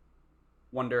do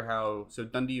wonder how. So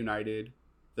Dundee United,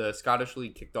 the Scottish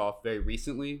League kicked off very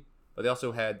recently, but they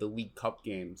also had the League Cup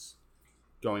games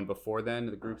going before then,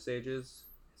 the group stages.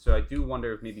 So I do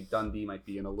wonder if maybe Dundee might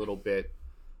be in a little bit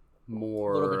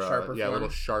more, a little bit sharper. A little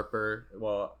sharper.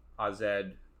 Well, AZ,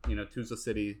 Tuzla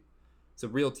City. It's a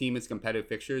real team. It's competitive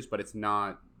fixtures, but it's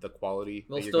not the quality.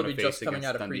 They'll that still you're be just coming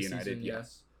out of Dundee preseason. United.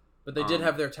 Yes. But they did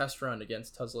have their test run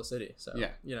against Tuzla City, so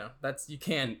that's you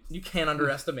can't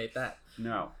underestimate that.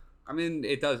 No, I mean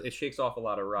it does. It shakes off a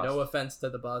lot of rust. No offense to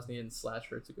the Bosnians /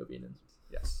 Herzegovinans.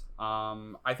 Yes.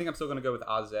 I think I'm still gonna go with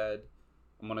AZ.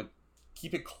 I'm gonna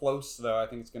keep it close though. I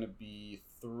think it's gonna be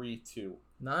 3-2.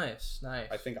 Nice.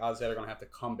 I think AZ are gonna have to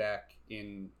come back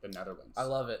in the Netherlands. I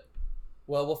love it.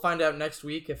 Well, we'll find out next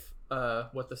week if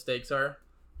what the stakes are,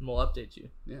 and we'll update you.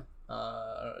 Yeah.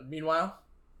 Meanwhile,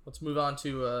 let's move on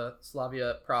to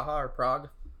Slavia Prague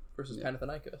versus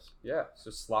Panathinaikos. Yeah.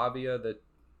 So Slavia, the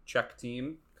Czech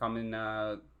team,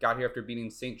 got here after beating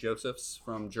St. Joseph's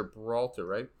from Gibraltar,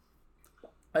 right?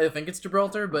 I think it's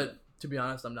Gibraltar, but to be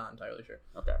honest, I'm not entirely sure.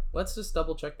 Okay. Let's just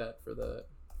double check that for the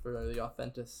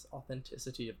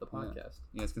authenticity of the podcast.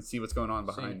 You guys can see what's going on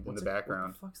behind in the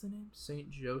background. What the fuck's the name?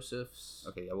 St. Joseph's.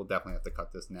 Okay, yeah, we'll definitely have to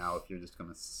cut this now if you're just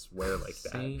gonna swear like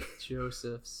that. St.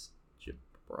 Joseph's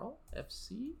Gibraltar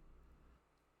FC.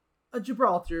 A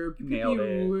Gibraltar. Nailed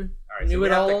it. All right, knew so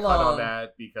it all to along. Cut on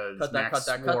that because cut Max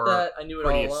that. I knew it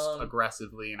pretty all along.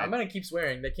 aggressively. And I'm gonna keep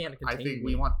swearing. They can't contain I think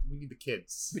me. we need the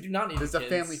kids. We do not need this the kids.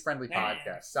 kids. This is a family-friendly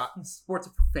podcast. Sports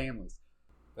are for families.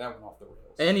 That went off the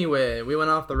rails. Anyway, we went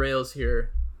off the rails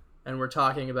here, and we're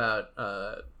talking about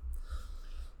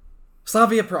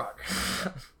Slavia Prague.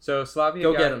 So Slavia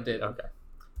Go get them, Dave. Okay.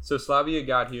 So Slavia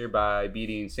got here by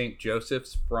beating St.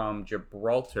 Joseph's from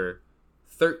Gibraltar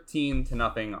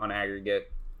 13-0 on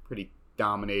aggregate. Pretty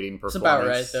dominating performance. It's about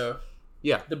right, though.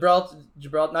 Yeah. Gibraltar,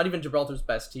 not even Gibraltar's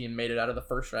best team made it out of the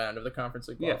first round of the Conference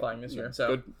League qualifying this year.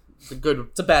 So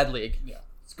it's a bad league. Yeah.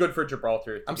 It's good for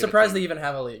Gibraltar. I'm surprised they even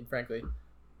have a league, frankly.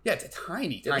 Yeah, it's a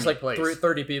tiny There's like place.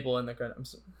 30 people in the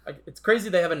country. It's crazy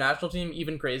they have a national team.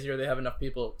 Even crazier, they have enough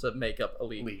people to make up a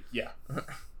league. Yeah.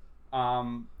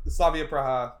 The Slavia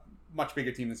Praha, much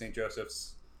bigger team than St.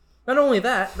 Joseph's. Not only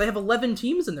that, they have 11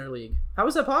 teams in their league. How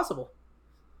is that possible?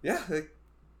 Yeah,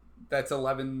 that's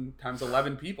 11 times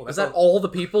 11 people. Is that all the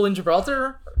people in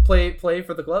Gibraltar play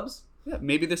for the clubs? Yeah,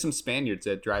 maybe there's some Spaniards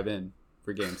that drive in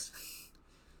for games.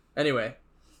 Anyway,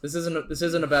 this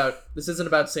isn't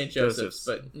about St. Joseph's,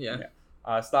 but yeah.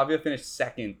 Slavia finished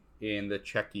second in the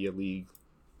Czechia League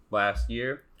last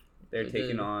year. They're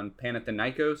taking on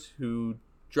Panathinaikos, who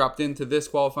dropped into this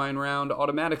qualifying round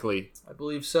automatically. I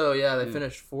believe so. Yeah, they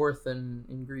finished 4th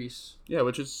in Greece. Yeah,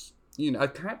 which is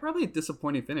probably a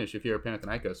disappointing finish if you're a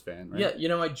Panathinaikos fan, right?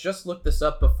 Yeah, I just looked this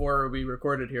up before we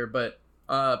recorded here, but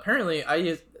Apparently,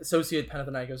 I associate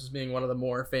Panathinaikos as being one of the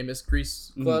more famous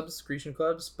Grecian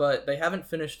clubs, but they haven't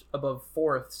finished above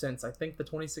 4th since, I think, the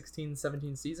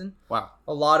 2016-17 season. Wow.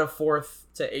 A lot of 4th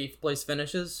to 8th place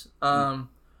finishes.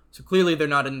 So clearly they're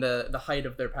not in the height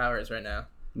of their powers right now.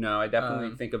 No, I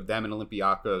definitely think of them and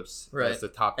Olympiakos as the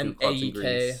top 2 and clubs AEK. in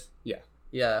Greece. Yeah.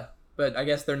 Yeah, but I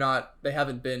guess they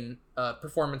haven't been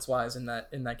performance-wise in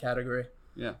that category.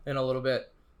 Yeah. In a little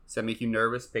bit. Does that make you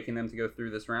nervous picking them to go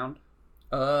through this round?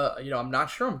 I'm not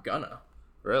sure I'm gonna.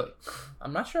 Really?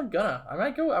 I'm not sure I'm gonna. I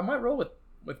might roll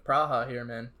with Praha here,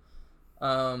 man.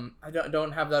 I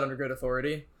don't have that under good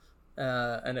authority,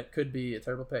 and it could be a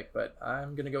terrible pick, but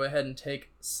I'm gonna go ahead and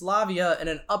take Slavia in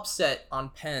an upset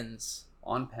on Pens.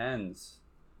 On Pens.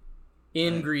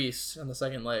 In Greece on the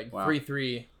second leg,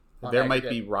 3-3. There might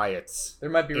be riots. There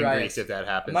might be in riots Greece if that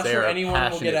happens. I'm not sure They are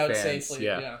anyone will get out passionate fans. safely.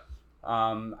 Yeah.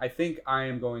 I think I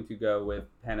am going to go with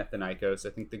Panathinaikos. I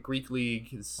think the Greek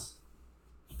league is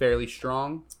fairly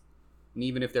strong. And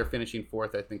even if they're finishing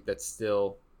 4th, I think that's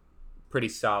still pretty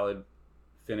solid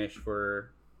finish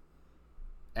for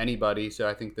anybody. So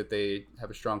I think that they have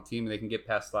a strong team and they can get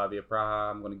past Slavia Praha.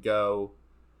 I'm going to go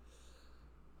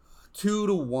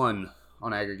 2-1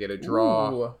 on aggregate. A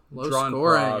draw. Ooh, low draw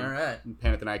scoring. Prague, All right. and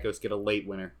Panathinaikos get a late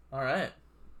winner. All right.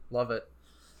 Love it.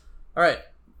 All right.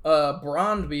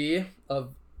 Brøndby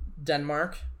of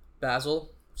Denmark,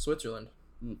 Basel, Switzerland.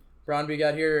 Brøndby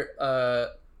got here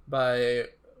by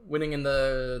winning in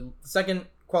the second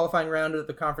qualifying round of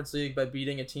the Conference League by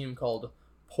beating a team called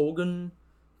Pogon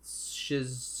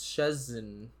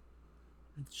Szczecin.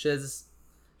 Szczecin?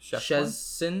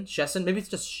 Maybe it's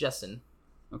just Szczecin.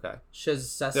 Okay.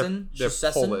 Szczecin? They're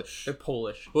Polish. They're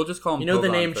Polish. We'll just call them You know the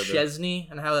Pogon name for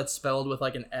Szczesny and how that's spelled with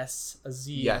like an S, a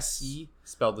Z, Yes. and a C?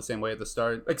 Spelled the same way at the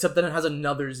start. Except then it has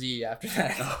another Z after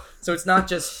that. So it's not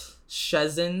just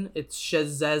Szczecin, it's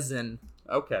Szczecin.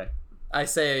 Okay. I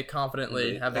say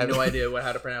confidently, having no idea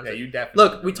how to pronounce it. You definitely.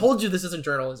 Look, we told you this isn't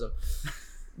journalism.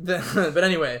 But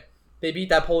anyway, they beat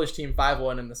that Polish team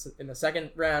 5-1 in the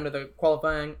second round of the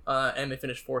qualifying, and they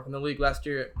finished 4th in the league last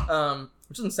year.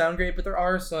 Which doesn't sound great, but there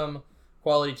are some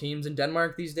quality teams in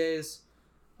Denmark these days.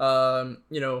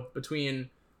 Between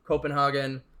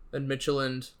Copenhagen and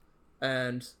Midtjylland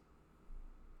and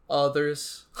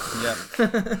others. Yeah.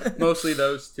 Mostly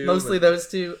those two. Those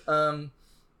two.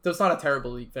 So it's not a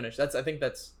terrible league finish. I think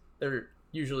they're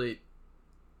usually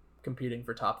competing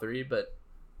for top 3, but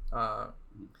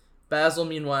Basel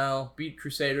meanwhile beat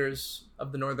Crusaders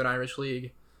of the Northern Irish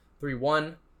League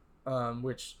 3-1,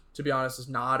 which to be honest is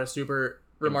not a super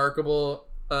remarkable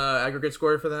aggregate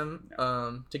score for them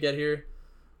to get here.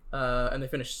 And they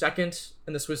finished 2nd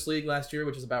in the Swiss League last year,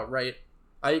 which is about right.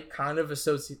 I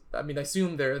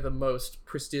assume they're the most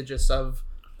prestigious of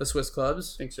the Swiss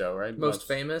clubs. I think so, right? Most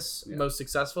famous, most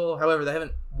successul. However, they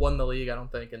haven't won the league, I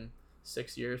don't think, in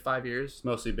 5 years. It's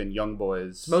mostly been young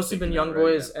boys.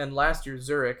 And last year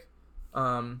Zurich.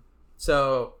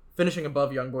 So finishing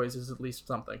above young boys is at least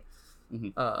something.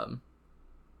 Mm-hmm.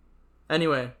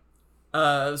 Anyway,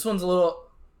 this one's a little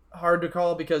hard to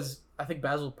call because I think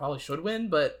Basel probably should win,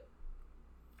 but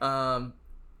I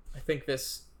think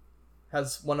this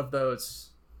has one of those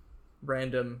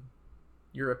random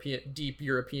deep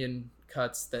European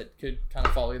cuts that could kind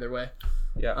of fall either way.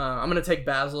 Yeah. I'm going to take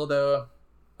Basel, though,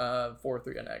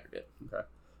 4-3 on aggregate. Okay.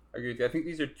 I agree with you. I think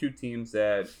these are two teams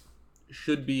that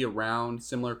should be around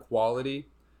similar quality.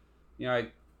 I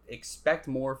expect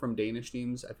more from Danish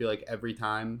teams. I feel like every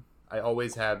time I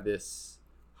always have this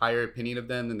higher opinion of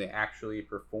them than they actually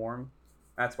perform.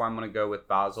 That's why I'm going to go with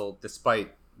Basel,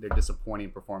 despite their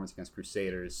disappointing performance against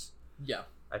Crusaders. Yeah.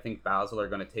 I think Basel are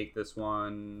going to take this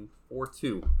one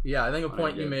 4-2. Yeah, I think a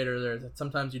point you made earlier that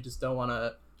sometimes you just don't want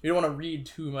to read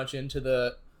too much into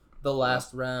the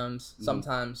last round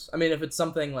sometimes. I mean, if it's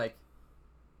something like,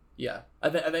 I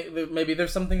think maybe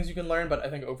there's some things you can learn, but I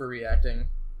think overreacting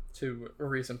to a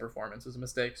recent performance is a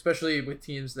mistake, especially with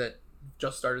teams that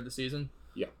just started the season.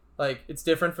 Yeah. Like, it's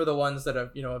different for the ones that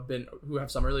have who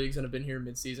have summer leagues and have been here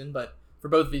mid-season, but for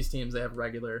both of these teams, they have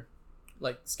regular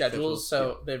schedules,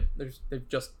 so they've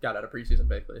just got out of preseason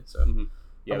basically. So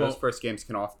those first games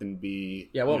can often be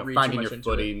finding your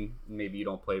footing. Maybe you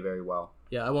don't play very well.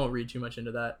 Yeah, I won't read too much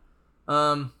into that.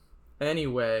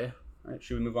 Anyway, all right,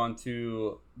 should we move on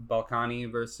to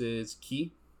Balkani versus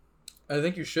Key? I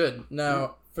think you should.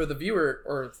 Now, for the viewer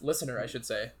or listener, I should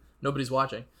say, nobody's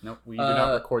watching. Nope, we do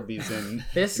not record these in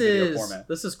video format.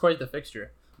 This is quite the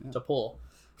fixture to pull.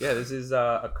 Yeah, this is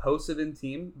a Kosovan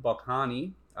team,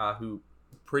 Balkani, who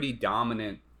pretty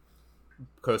dominant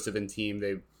Kosovan team.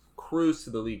 They cruised to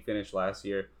the league finish last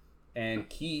year. And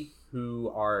Key,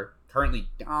 who are currently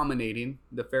dominating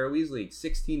the Faroese League.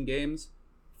 16 games,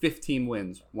 15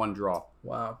 wins, 1 draw.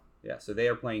 Wow. Yeah, so they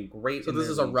are playing great. So this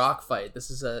is a rock fight. This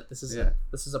is a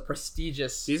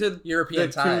prestigious. These are European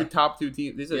the tie. top two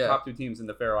teams. These are the top 2 teams in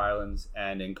the Faroe Islands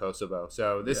and in Kosovo.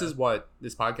 So this is what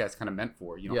this podcast kind of meant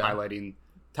for. Highlighting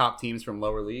top teams from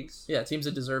lower leagues. Yeah, teams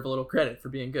that deserve a little credit for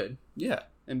being good. Yeah,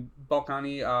 and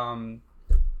Balkani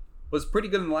was pretty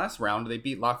good in the last round. They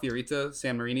beat La Fiorita,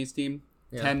 San Marini's team,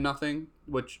 10-0.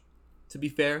 Which, to be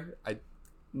fair,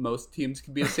 most teams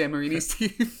can be a San Marini's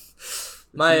team.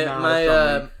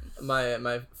 My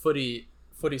footy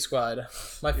squad,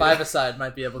 my 5-a-side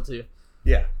might be able to.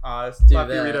 Yeah, La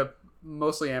Fiorita,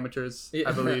 mostly amateurs,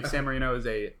 I believe. San Marino is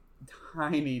a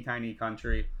tiny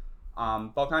country.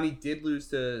 Balkani did lose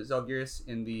to Zalgiris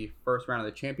in the first round of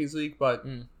the Champions League, but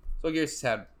Zalgiris has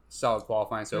had solid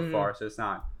qualifying so far, so it's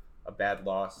not a bad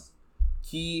loss.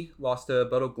 Key lost to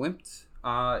Bodo Glimt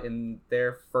in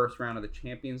their first round of the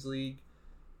Champions League,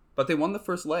 but they won the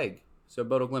first leg. So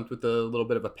Bodo Glimt with a little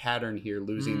bit of a pattern here,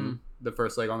 losing the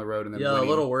first leg on the road and then winning. A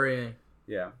little worrying.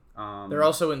 Yeah. They're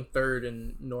also in third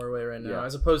in Norway right now,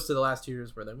 as opposed to the last 2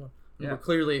 years where they won. We're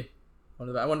clearly one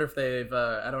of the. I wonder if they've.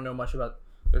 I don't know much about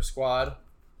their squad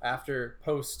after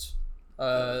post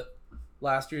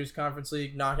last year's Conference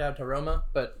League knockout to Roma,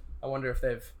 but I wonder if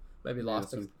they've maybe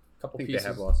lost a couple pieces. I think they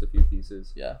have lost a few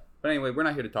pieces. Yeah. But anyway, we're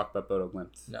not here to talk about Bodo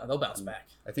Glimt. No, they'll bounce back.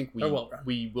 I think we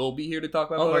will be here to talk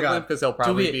about Bodo Glimt because they'll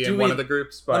probably be in one of the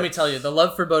groups. But let me tell you, the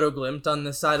love for Bodo Glimt on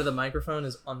this side of the microphone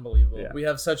is unbelievable. Yeah. We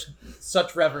have such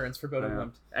reverence for Bodo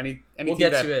Glimt. We'll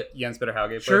get to it. Jens Petter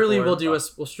Hauge. Surely we'll do a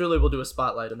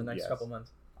spotlight in the next couple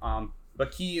months. But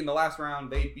Key in the last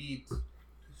round, they beat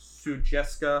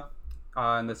Sujeska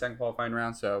in the second qualifying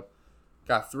round, so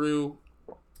got through.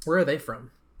 Where are they from?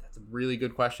 That's a really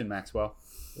good question, Maxwell.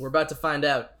 We're about to find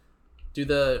out. Do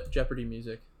the Jeopardy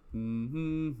music. How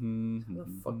the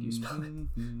fuck do you spell it?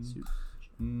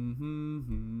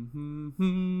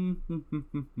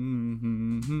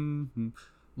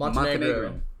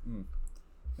 Montenegro.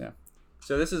 Yeah.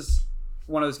 So this is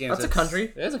one of those games. That's a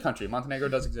country. It is a country. Montenegro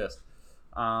does exist.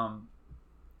 Name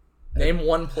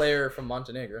one player from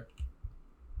Montenegro.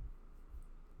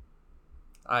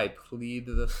 I plead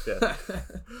the fifth.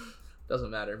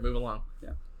 Doesn't matter. Move along. Yeah.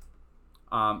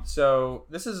 So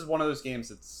this is one of those games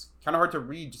that's kind of hard to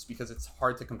read just because it's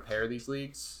hard to compare these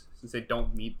leagues since they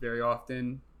don't meet very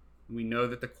often. We know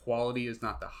that the quality is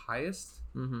not the highest.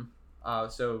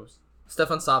 So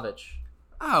Stefan Savic.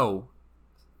 Oh,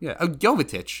 yeah. Oh,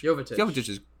 Jovetic. Jovetic. Jovetic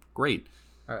is great.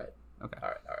 All right. Okay.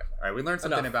 All right. We learned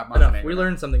something about Montenegro. Enough. We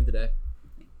learned something today.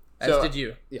 As did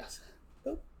you. Yes.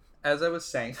 As I was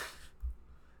saying,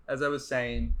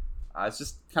 it's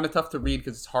just kind of tough to read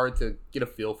because it's hard to get a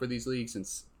feel for these leagues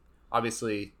since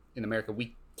obviously in America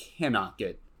we cannot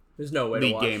get there's no way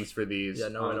league to watch games for these. Yeah,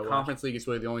 no way to Conference watch. League is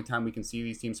really the only time we can see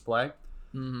these teams play.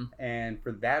 And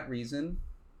for that reason,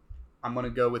 I'm going to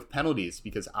go with penalties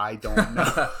because I don't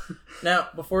know. Now,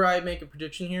 before I make a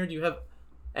prediction here, do you have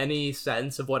any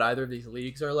sense of what either of these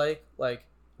leagues are like? Like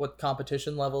what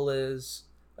competition level is?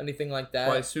 Anything like that?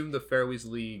 Well, I assume the Faroese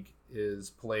League is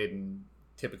played in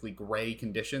typically gray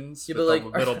conditions with like, a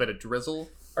little bit of drizzle.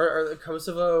 Are the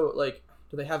Kosovo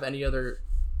do they have any other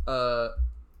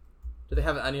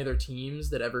teams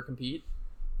that ever compete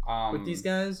with these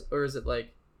guys, or is it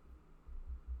like?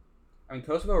 I mean,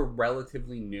 Kosovo are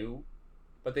relatively new,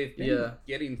 but they've been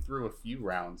getting through a few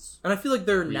rounds. And I feel like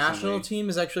their national team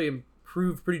has actually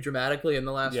improved pretty dramatically in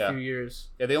the last few years.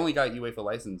 Yeah, they only got UEFA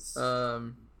license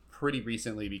pretty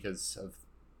recently because of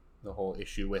the whole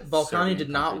issue with Balkani did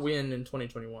not win in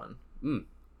 2021.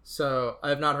 So I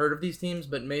have not heard of these teams,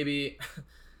 but maybe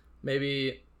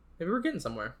we're getting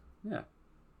somewhere. Yeah.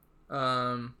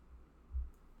 In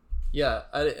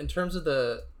terms of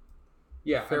the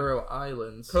Faroe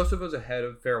Islands, Kosovo's ahead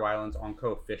of Faroe Islands on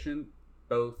coefficient.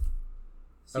 Both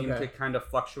seem to kind of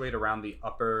fluctuate around the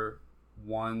upper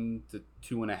 1 to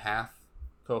 2.5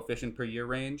 coefficient per year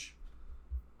range.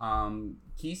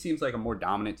 He seems like a more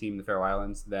dominant team in the Faroe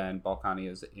Islands than Balkani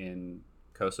is in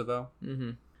Kosovo.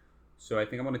 So I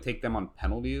think I'm going to take them on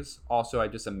penalties. Also, I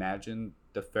just imagine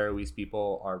the Faroese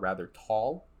people are rather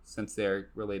tall since they're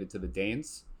related to the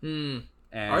Danes. And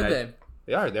are they?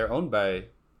 They are. They're owned by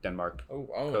Denmark. Oh,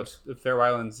 owned. The Faroe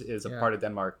Islands is a part of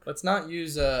Denmark. Let's not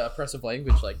use oppressive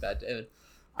language like that, David.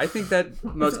 I think that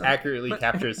most accurately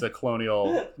captures the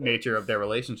colonial nature of their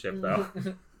relationship, though.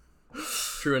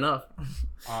 True enough.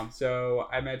 So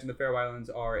I imagine the Faroe Islands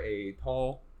are a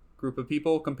tall group of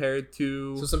people compared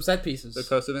to some set pieces. The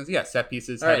Kosovans, set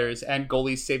pieces, headers, and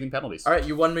goalies saving penalties. All right,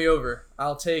 you won me over.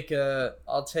 I'll take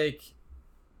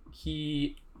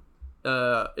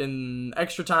in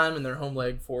extra time in their home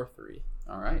leg 4-3.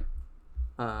 All right.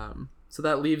 So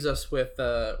that leaves us with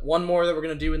one more that we're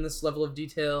going to do in this level of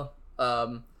detail.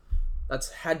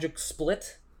 That's Hajduk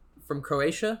Split from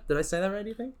Croatia. Did I say that right, do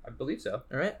you think? I believe so.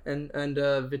 All right. And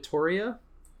Vitoria.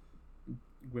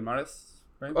 Guimaras,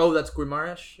 right? Oh, that's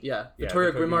Guimarães. Yeah.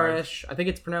 Vitoria Vitoria Guimarães. I think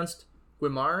it's pronounced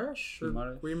Guimarães or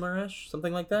Guimarães. Guimarães,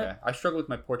 something like that. Yeah, I struggle with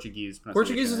my Portuguese pronunciation.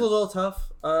 Portuguese is a little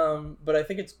tough, but I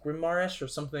think it's Guimarães or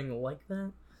something like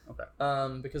that. Okay.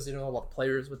 Because you know a lot of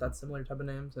players with that similar type of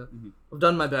name, so Mm-hmm. I've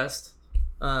done my best.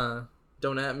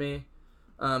 Don't at me.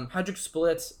 Hajduk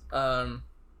Split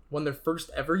won their first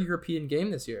ever European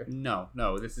game this year. No,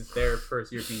 this is their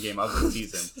first European game of the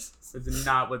season. This is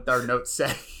not what our notes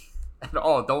say at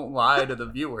all. Don't lie to the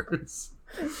viewers.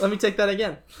 Let me take that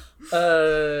again.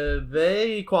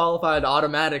 They qualified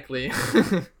automatically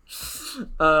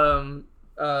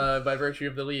by virtue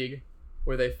of the league,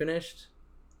 where they finished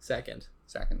second.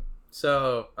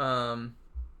 So,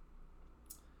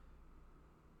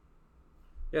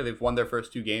 yeah, they've won their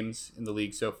first 2 games in the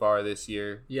league so far this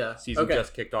year. yeah. Season Okay.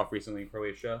 just kicked off recently in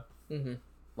Croatia. Mm-hmm.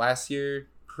 Last year,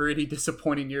 pretty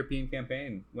disappointing European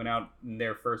campaign. Went out in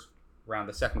their first round,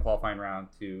 the second qualifying round,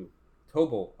 to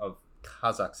Tobol of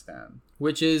Kazakhstan.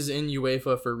 Which is in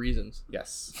UEFA for reasons.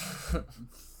 Yes.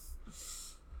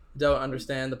 Don't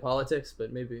understand the politics,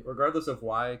 but maybe. Regardless of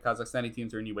why Kazakhstani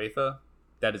teams are in UEFA,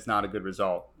 that is not a good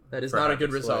result. That is for not a Hajduk good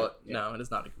Split. result. Yeah. No, it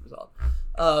is not a good result.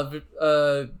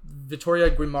 Vitoria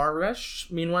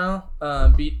Guimarães, meanwhile,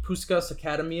 beat Puskás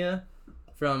Akademia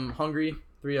from Hungary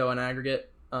 3-0 in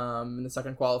aggregate in the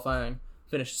second qualifying.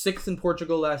 Finished 6th in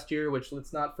Portugal last year, which,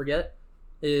 let's not forget,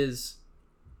 is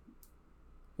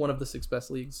one of the 6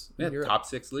 best leagues in Europe. Top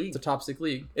 6 league. It's a top 6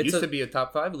 league. Used to be a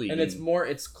top 5 league. And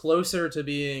it's closer to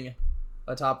being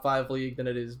a top 5 league than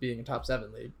it is being a top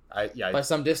 7 league by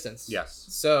some distance. Yes.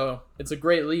 So it's a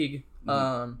great league.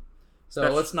 Mm-hmm.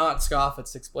 So let's not scoff at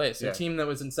 6th place. Yeah. A team that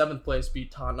was in 7th place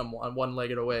beat Tottenham on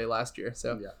one-legged away last year.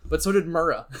 So, Yeah. but so did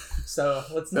Murrah. So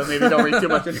let's So maybe don't read too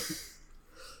much into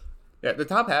Yeah, the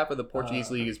top half of the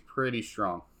Portuguese league is pretty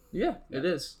strong. Yeah, it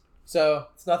is. So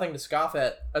it's nothing to scoff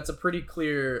at. That's a pretty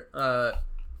clear.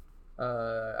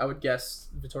 I would guess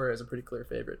Vitoria is a pretty clear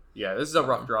favorite. Yeah, this is a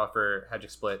rough draw for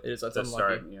Hajduk Split. It is. That's to unlucky.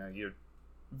 start. You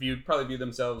know, probably view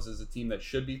themselves as a team that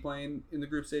should be playing in the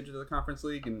group stage of the Conference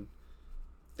League, and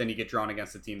then you get drawn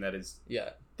against a team that is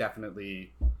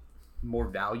definitely more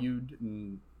valued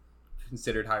and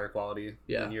considered higher quality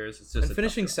than yours. It's just and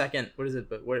finishing second. What is it?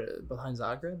 But behind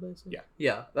Zagreb, basically. Yeah.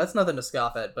 Yeah, that's nothing to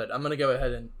scoff at. But I'm gonna go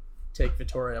ahead and take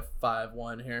Vitoria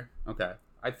 5-1 here. Okay.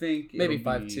 I think Maybe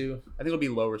it'll 5-2. I think it'll be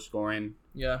lower scoring.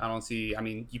 Yeah. I don't see. I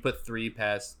mean, you put 3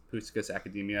 past Puskás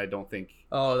Academia. I don't think.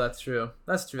 Oh, that's true.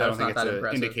 That's true. I That's don't think not it's that an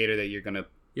impressive. indicator that you're gonna.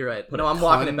 You're right. put No, a I'm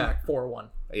walking it ton- back 4-1.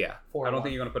 Yeah. 4-1. I don't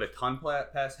think you're gonna put a ton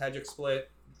past Hajduk Split.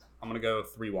 I'm gonna go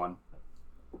 3-1.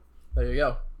 There you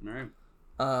go. All right.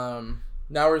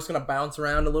 Now we're just gonna bounce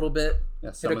around a little bit.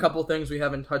 Yeah. Hit a couple things we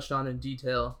haven't touched on in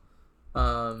detail.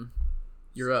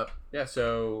 You're up. Yeah.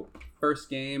 So the first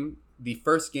game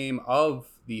of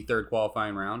the third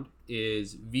qualifying round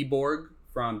is Viborg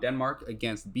from Denmark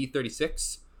against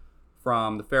B36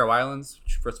 from the Faroe Islands.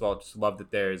 Which, first of all, just love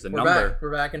that there's a number.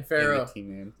 We're back in in Faroe. the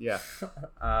team name. Yeah.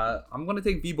 I'm gonna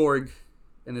take Viborg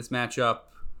in this matchup.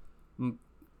 I'm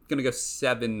gonna go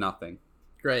 7-0.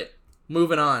 Great.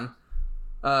 Moving on.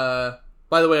 By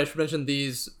the way, I should mention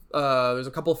these. There's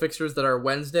a couple fixtures that are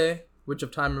Wednesday, when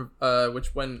time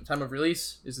of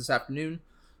release is this afternoon.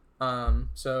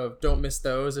 So don't miss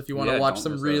those if you want to watch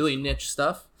some really niche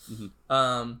stuff.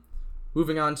 Mm-hmm.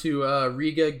 Moving on to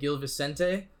Riga Gil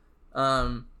Vicente,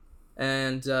 Riga's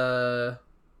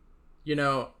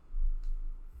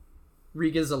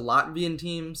a Latvian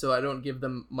team, so I don't give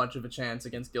them much of a chance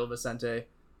against Gil Vicente.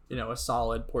 A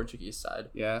solid Portuguese side.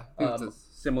 Yeah, I think it's a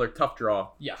similar tough draw.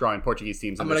 Yeah. Drawing Portuguese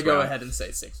teams. I'm gonna go ahead and say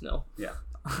 6-0. Yeah.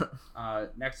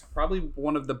 Next, probably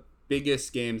one of the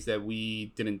biggest games that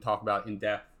we didn't talk about in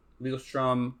depth.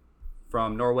 Lillestrøm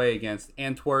from Norway against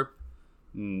Antwerp.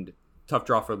 And tough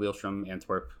draw for Lillestrøm.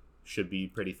 Antwerp should be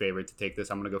pretty favored to take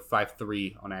this. I'm going to go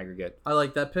 5-3 on aggregate. I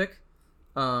like that pick.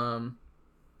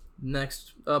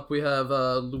 Next up, we have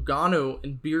Lugano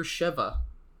and Beersheva.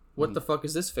 What the fuck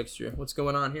is this fixture? What's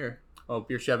going on here? Oh,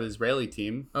 Beersheva Israeli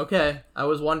team. Okay, I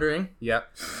was wondering. Yep.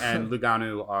 And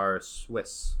Lugano are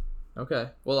Swiss. Okay,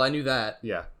 well, I knew that.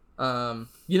 Yeah. I'm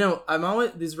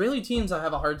always the Israeli teams. I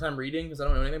have a hard time reading because I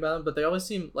don't know anything about them. But they always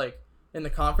seem like in the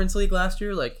Conference League last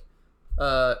year, like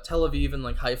Tel Aviv and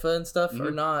like Haifa and stuff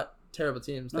are not terrible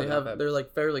teams. No, They're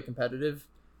like fairly competitive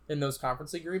in those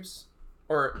Conference League groups.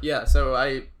 So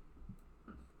I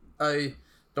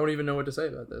don't even know what to say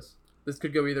about this. This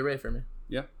could go either way for me.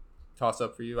 Yeah. Toss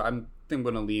up for you. I think I'm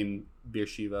going to lean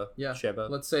Beersheva. Yeah. Sheva.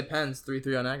 Let's say Pens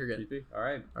 3-3 on aggregate. 3-3. All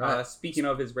right. All right. Speaking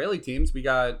of Israeli teams, we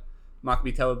got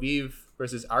Maccabi Tel Aviv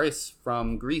versus Aris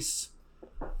from Greece.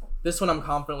 This one I'm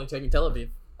confidently taking Tel Aviv.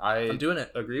 I'm doing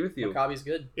it. Agree with you. Maccabi's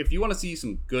good. If you want to see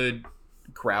some good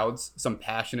crowds, some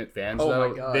passionate fans, Oh though,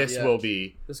 my God, this yeah. will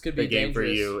be This could the be game dangerous.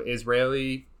 for you.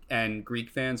 Israeli and Greek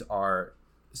fans are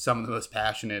some of the most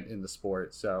passionate in the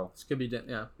sport. So This could be,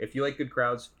 yeah. if you like good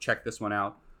crowds, check this one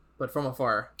out. But from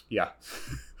afar. Yeah.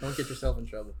 Don't get yourself in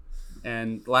trouble.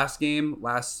 And last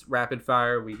rapid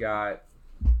fire, we got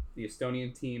the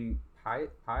Estonian team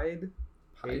Paide.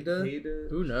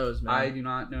 Who knows, man? I do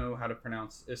not know how to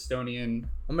pronounce Estonian.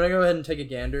 I'm going to go ahead and take a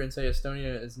gander and say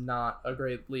Estonia is not a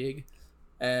great league.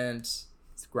 And It's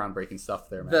groundbreaking stuff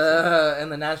there, man.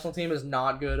 the national team is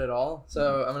not good at all.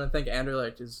 So I'm going to think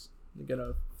Anderlecht is going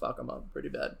to fuck them up pretty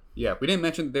bad. Yeah, we didn't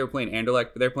mention that they were playing Anderlecht,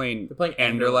 but they're playing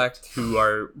Anderlecht. who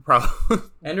are probably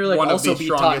Anderlecht one of also the beat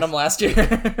strongest. Tottenham last year.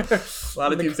 A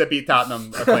lot of teams that beat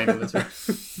Tottenham are playing in this round.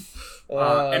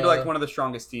 Anderlecht, one of the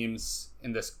strongest teams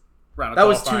in this round of That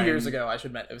was qualifying. 2 years ago, I should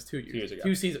admit. It was 2 years. 2 years ago.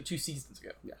 Two seasons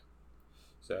ago.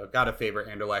 So gotta favor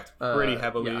Anderlecht pretty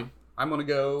heavily. yeah. I'm gonna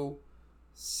go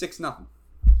 6-0.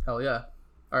 Hell yeah.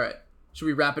 All right. Should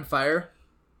we rapid fire?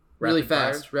 Really Rapid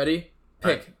fire? fast. Ready?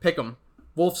 Pick them.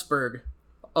 Wolfsburg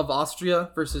of Austria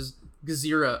versus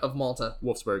Gzira of Malta.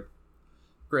 Wolfsburg.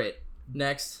 Great.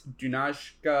 Next.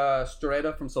 Dunajska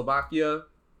Streda from Slovakia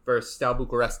versus Steaua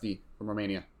Bucuresti from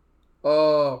Romania.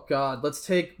 Oh, God. Let's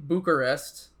take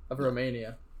Bucharest of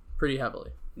Romania pretty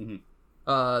heavily. Mhm.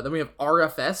 Then we have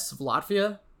RFS of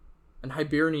Latvia and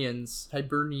Hibernians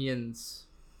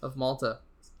of Malta.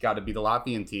 It's gotta be the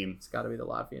Latvian team. It's got to be the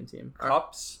Latvian team.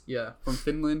 Cups Yeah. from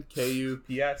Finland,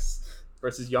 KUPS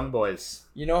versus Young Boys.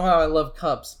 You know how I love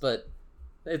cups, but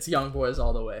it's young boys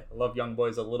all the way. I love Young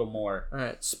Boys a little more. All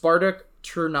right. Spartak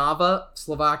Trnava,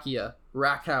 Slovakia.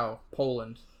 Rakow,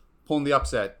 Poland. Pulling the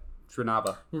upset,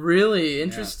 Trnava. Really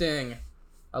interesting.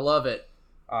 I love it.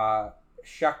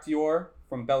 Shakhtar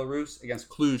from Belarus against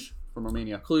Cluj from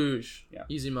Romania. Cluj. Yeah.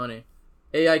 Easy money.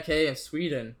 AIK of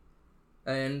Sweden.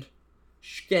 And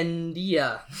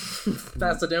Skandia,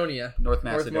 Macedonia. North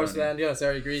Macedonia. North Macedonia.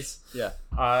 Sorry, Greece. Yeah.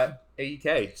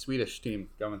 AEK, Swedish team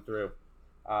going through.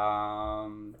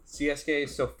 CSK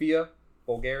Sofia,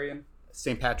 Bulgarian.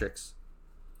 St. Patrick's.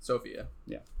 Sofia.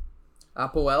 Yeah.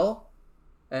 Apoel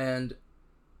and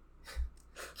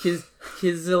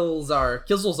Kizilzar.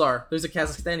 There's a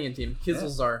Kazakhstanian team.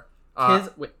 Kizilzar.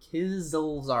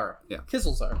 Kizilzar. Yeah.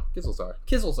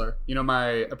 Kizilzar. You know, my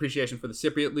appreciation for the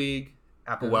Cypriot League,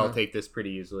 Applewell take this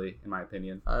pretty easily, in my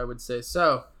opinion. I would say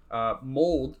so.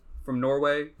 Mold from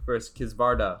Norway versus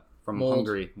Kisvarda from Mold.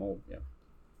 Hungary. Mold, yeah.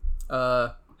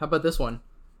 How about this one?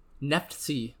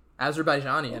 Neftchi,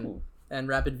 Azerbaijani, Ooh. and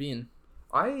Rapid Wien.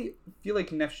 I feel like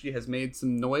Neftchi has made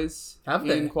some noise Have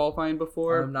they? in qualifying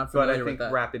before, I'm not but I familiar with think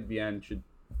that. Rapid Wien should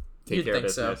take You'd care of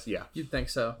think so. business. Yeah. You'd think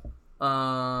so. What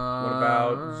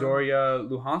about Zorya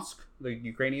Luhansk, the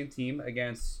Ukrainian team,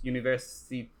 against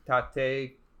Universitate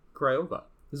Craiova?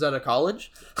 Is that a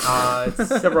college? It's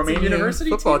a Romanian university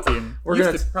football team.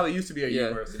 We're Probably used to be a Yeah.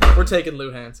 university. We're taking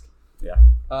Luhansk. Yeah.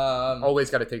 Um, Always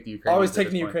got to take the Ukrainians. always at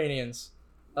taking this the point. Ukrainians.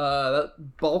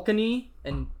 Balkany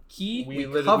and Key, We we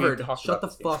literally covered. talked Shut the about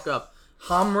this game. fuck up.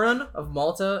 Hamrun of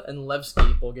Malta and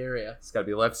Levski, Bulgaria. It's got to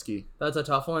be Levski. That's a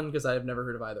tough one because I have never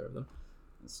heard of either of them.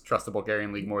 Trust the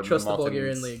Bulgarian league more than Trust the the Maltans.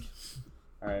 Bulgarian league.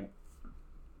 All right.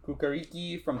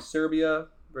 Kukariki from Serbia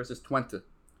versus Twente.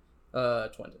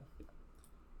 Twente.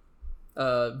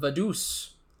 Vaduz,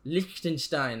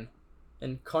 Liechtenstein,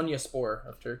 and Konyaspor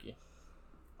of Turkey.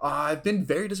 I've been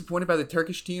very disappointed by the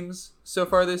Turkish teams so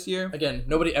far this year. Again,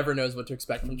 nobody ever knows what to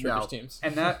expect from Turkish No. teams.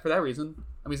 And that, for that reason,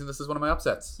 this is one of my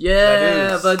upsets.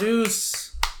 Yeah,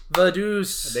 Vaduz.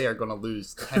 Vaduz. They are going to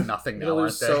lose 10-0 now, They're aren't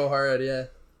lose they? so hard, yeah.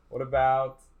 What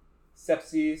about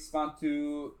Sepsi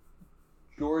Svantu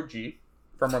Georgi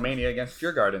from Romania against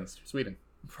Djurgårdens, Sweden?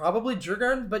 Probably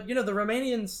Djurgården, but the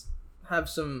Romanians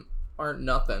aren't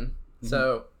nothing.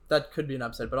 So that could be an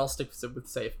upset, but I'll stick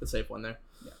with the safe one there.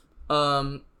 Yeah.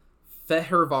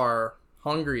 Fehérvár,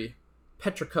 Hungary,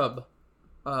 Petrokub,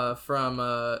 from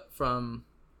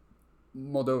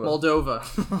Moldova. Moldova.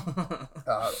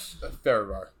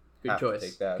 Fehérvár. Good Have to choice.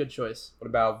 take that. Good choice. What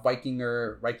about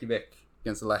Vikinger Reykjavik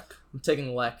against Lech? I'm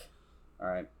taking Lech. All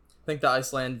right. I think the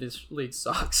Icelandic league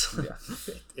sucks. Yeah,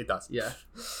 it does. Yeah.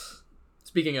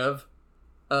 Speaking of,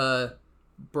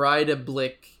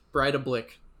 Breidablik,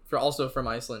 also from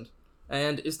Iceland,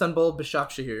 and Istanbul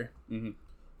Başakşehir. Mm-hmm.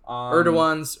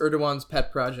 Erdogan's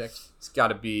pet project. It's got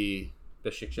to be the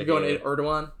Shik You going to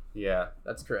Erdogan? Yeah.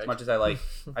 That's correct. As much as I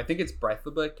think it's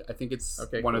Breithaupt. I think it's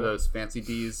one of those fancy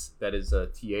D's that is a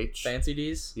TH. Fancy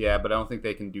D's? Yeah, but I don't think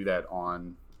they can do that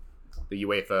on the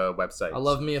UEFA website. I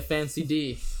love me a fancy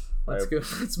D. Let's go.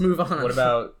 Let's move on. What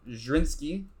about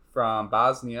Zrinski from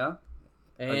Bosnia?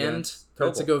 And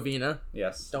Herzegovina.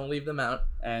 Yes. Don't leave them out.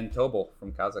 And Tobol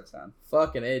from Kazakhstan.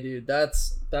 Fucking A, dude.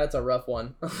 That's a rough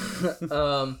one.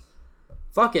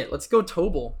 Fuck it. Let's go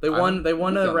Tobol. They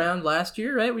won a round last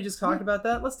year, right? We just talked about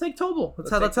that. Let's take Tobol.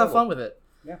 Let's have fun with it.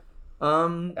 Yeah.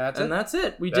 That's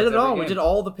it. We did it all. We did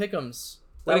all the pick'ems.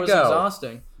 That was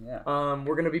exhausting. Yeah.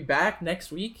 We're gonna be back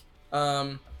next week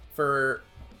for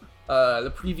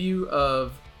the preview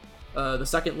of the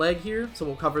second leg here, so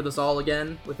we'll cover this all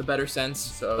again with a better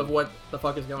sense of what the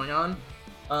fuck is going on.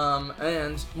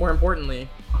 And more importantly,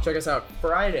 check us out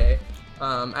Friday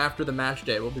after the match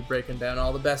day. We'll be breaking down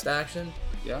all the best action.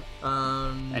 Yeah.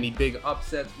 Any big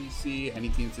upsets we see, any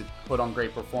teams that put on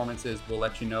great performances, we'll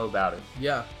let you know about it.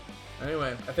 Yeah.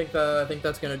 Anyway, I think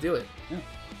that's gonna do it. Yeah.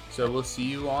 So we'll see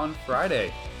you on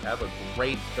Friday. Have a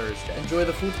great Thursday. Enjoy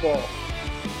the football.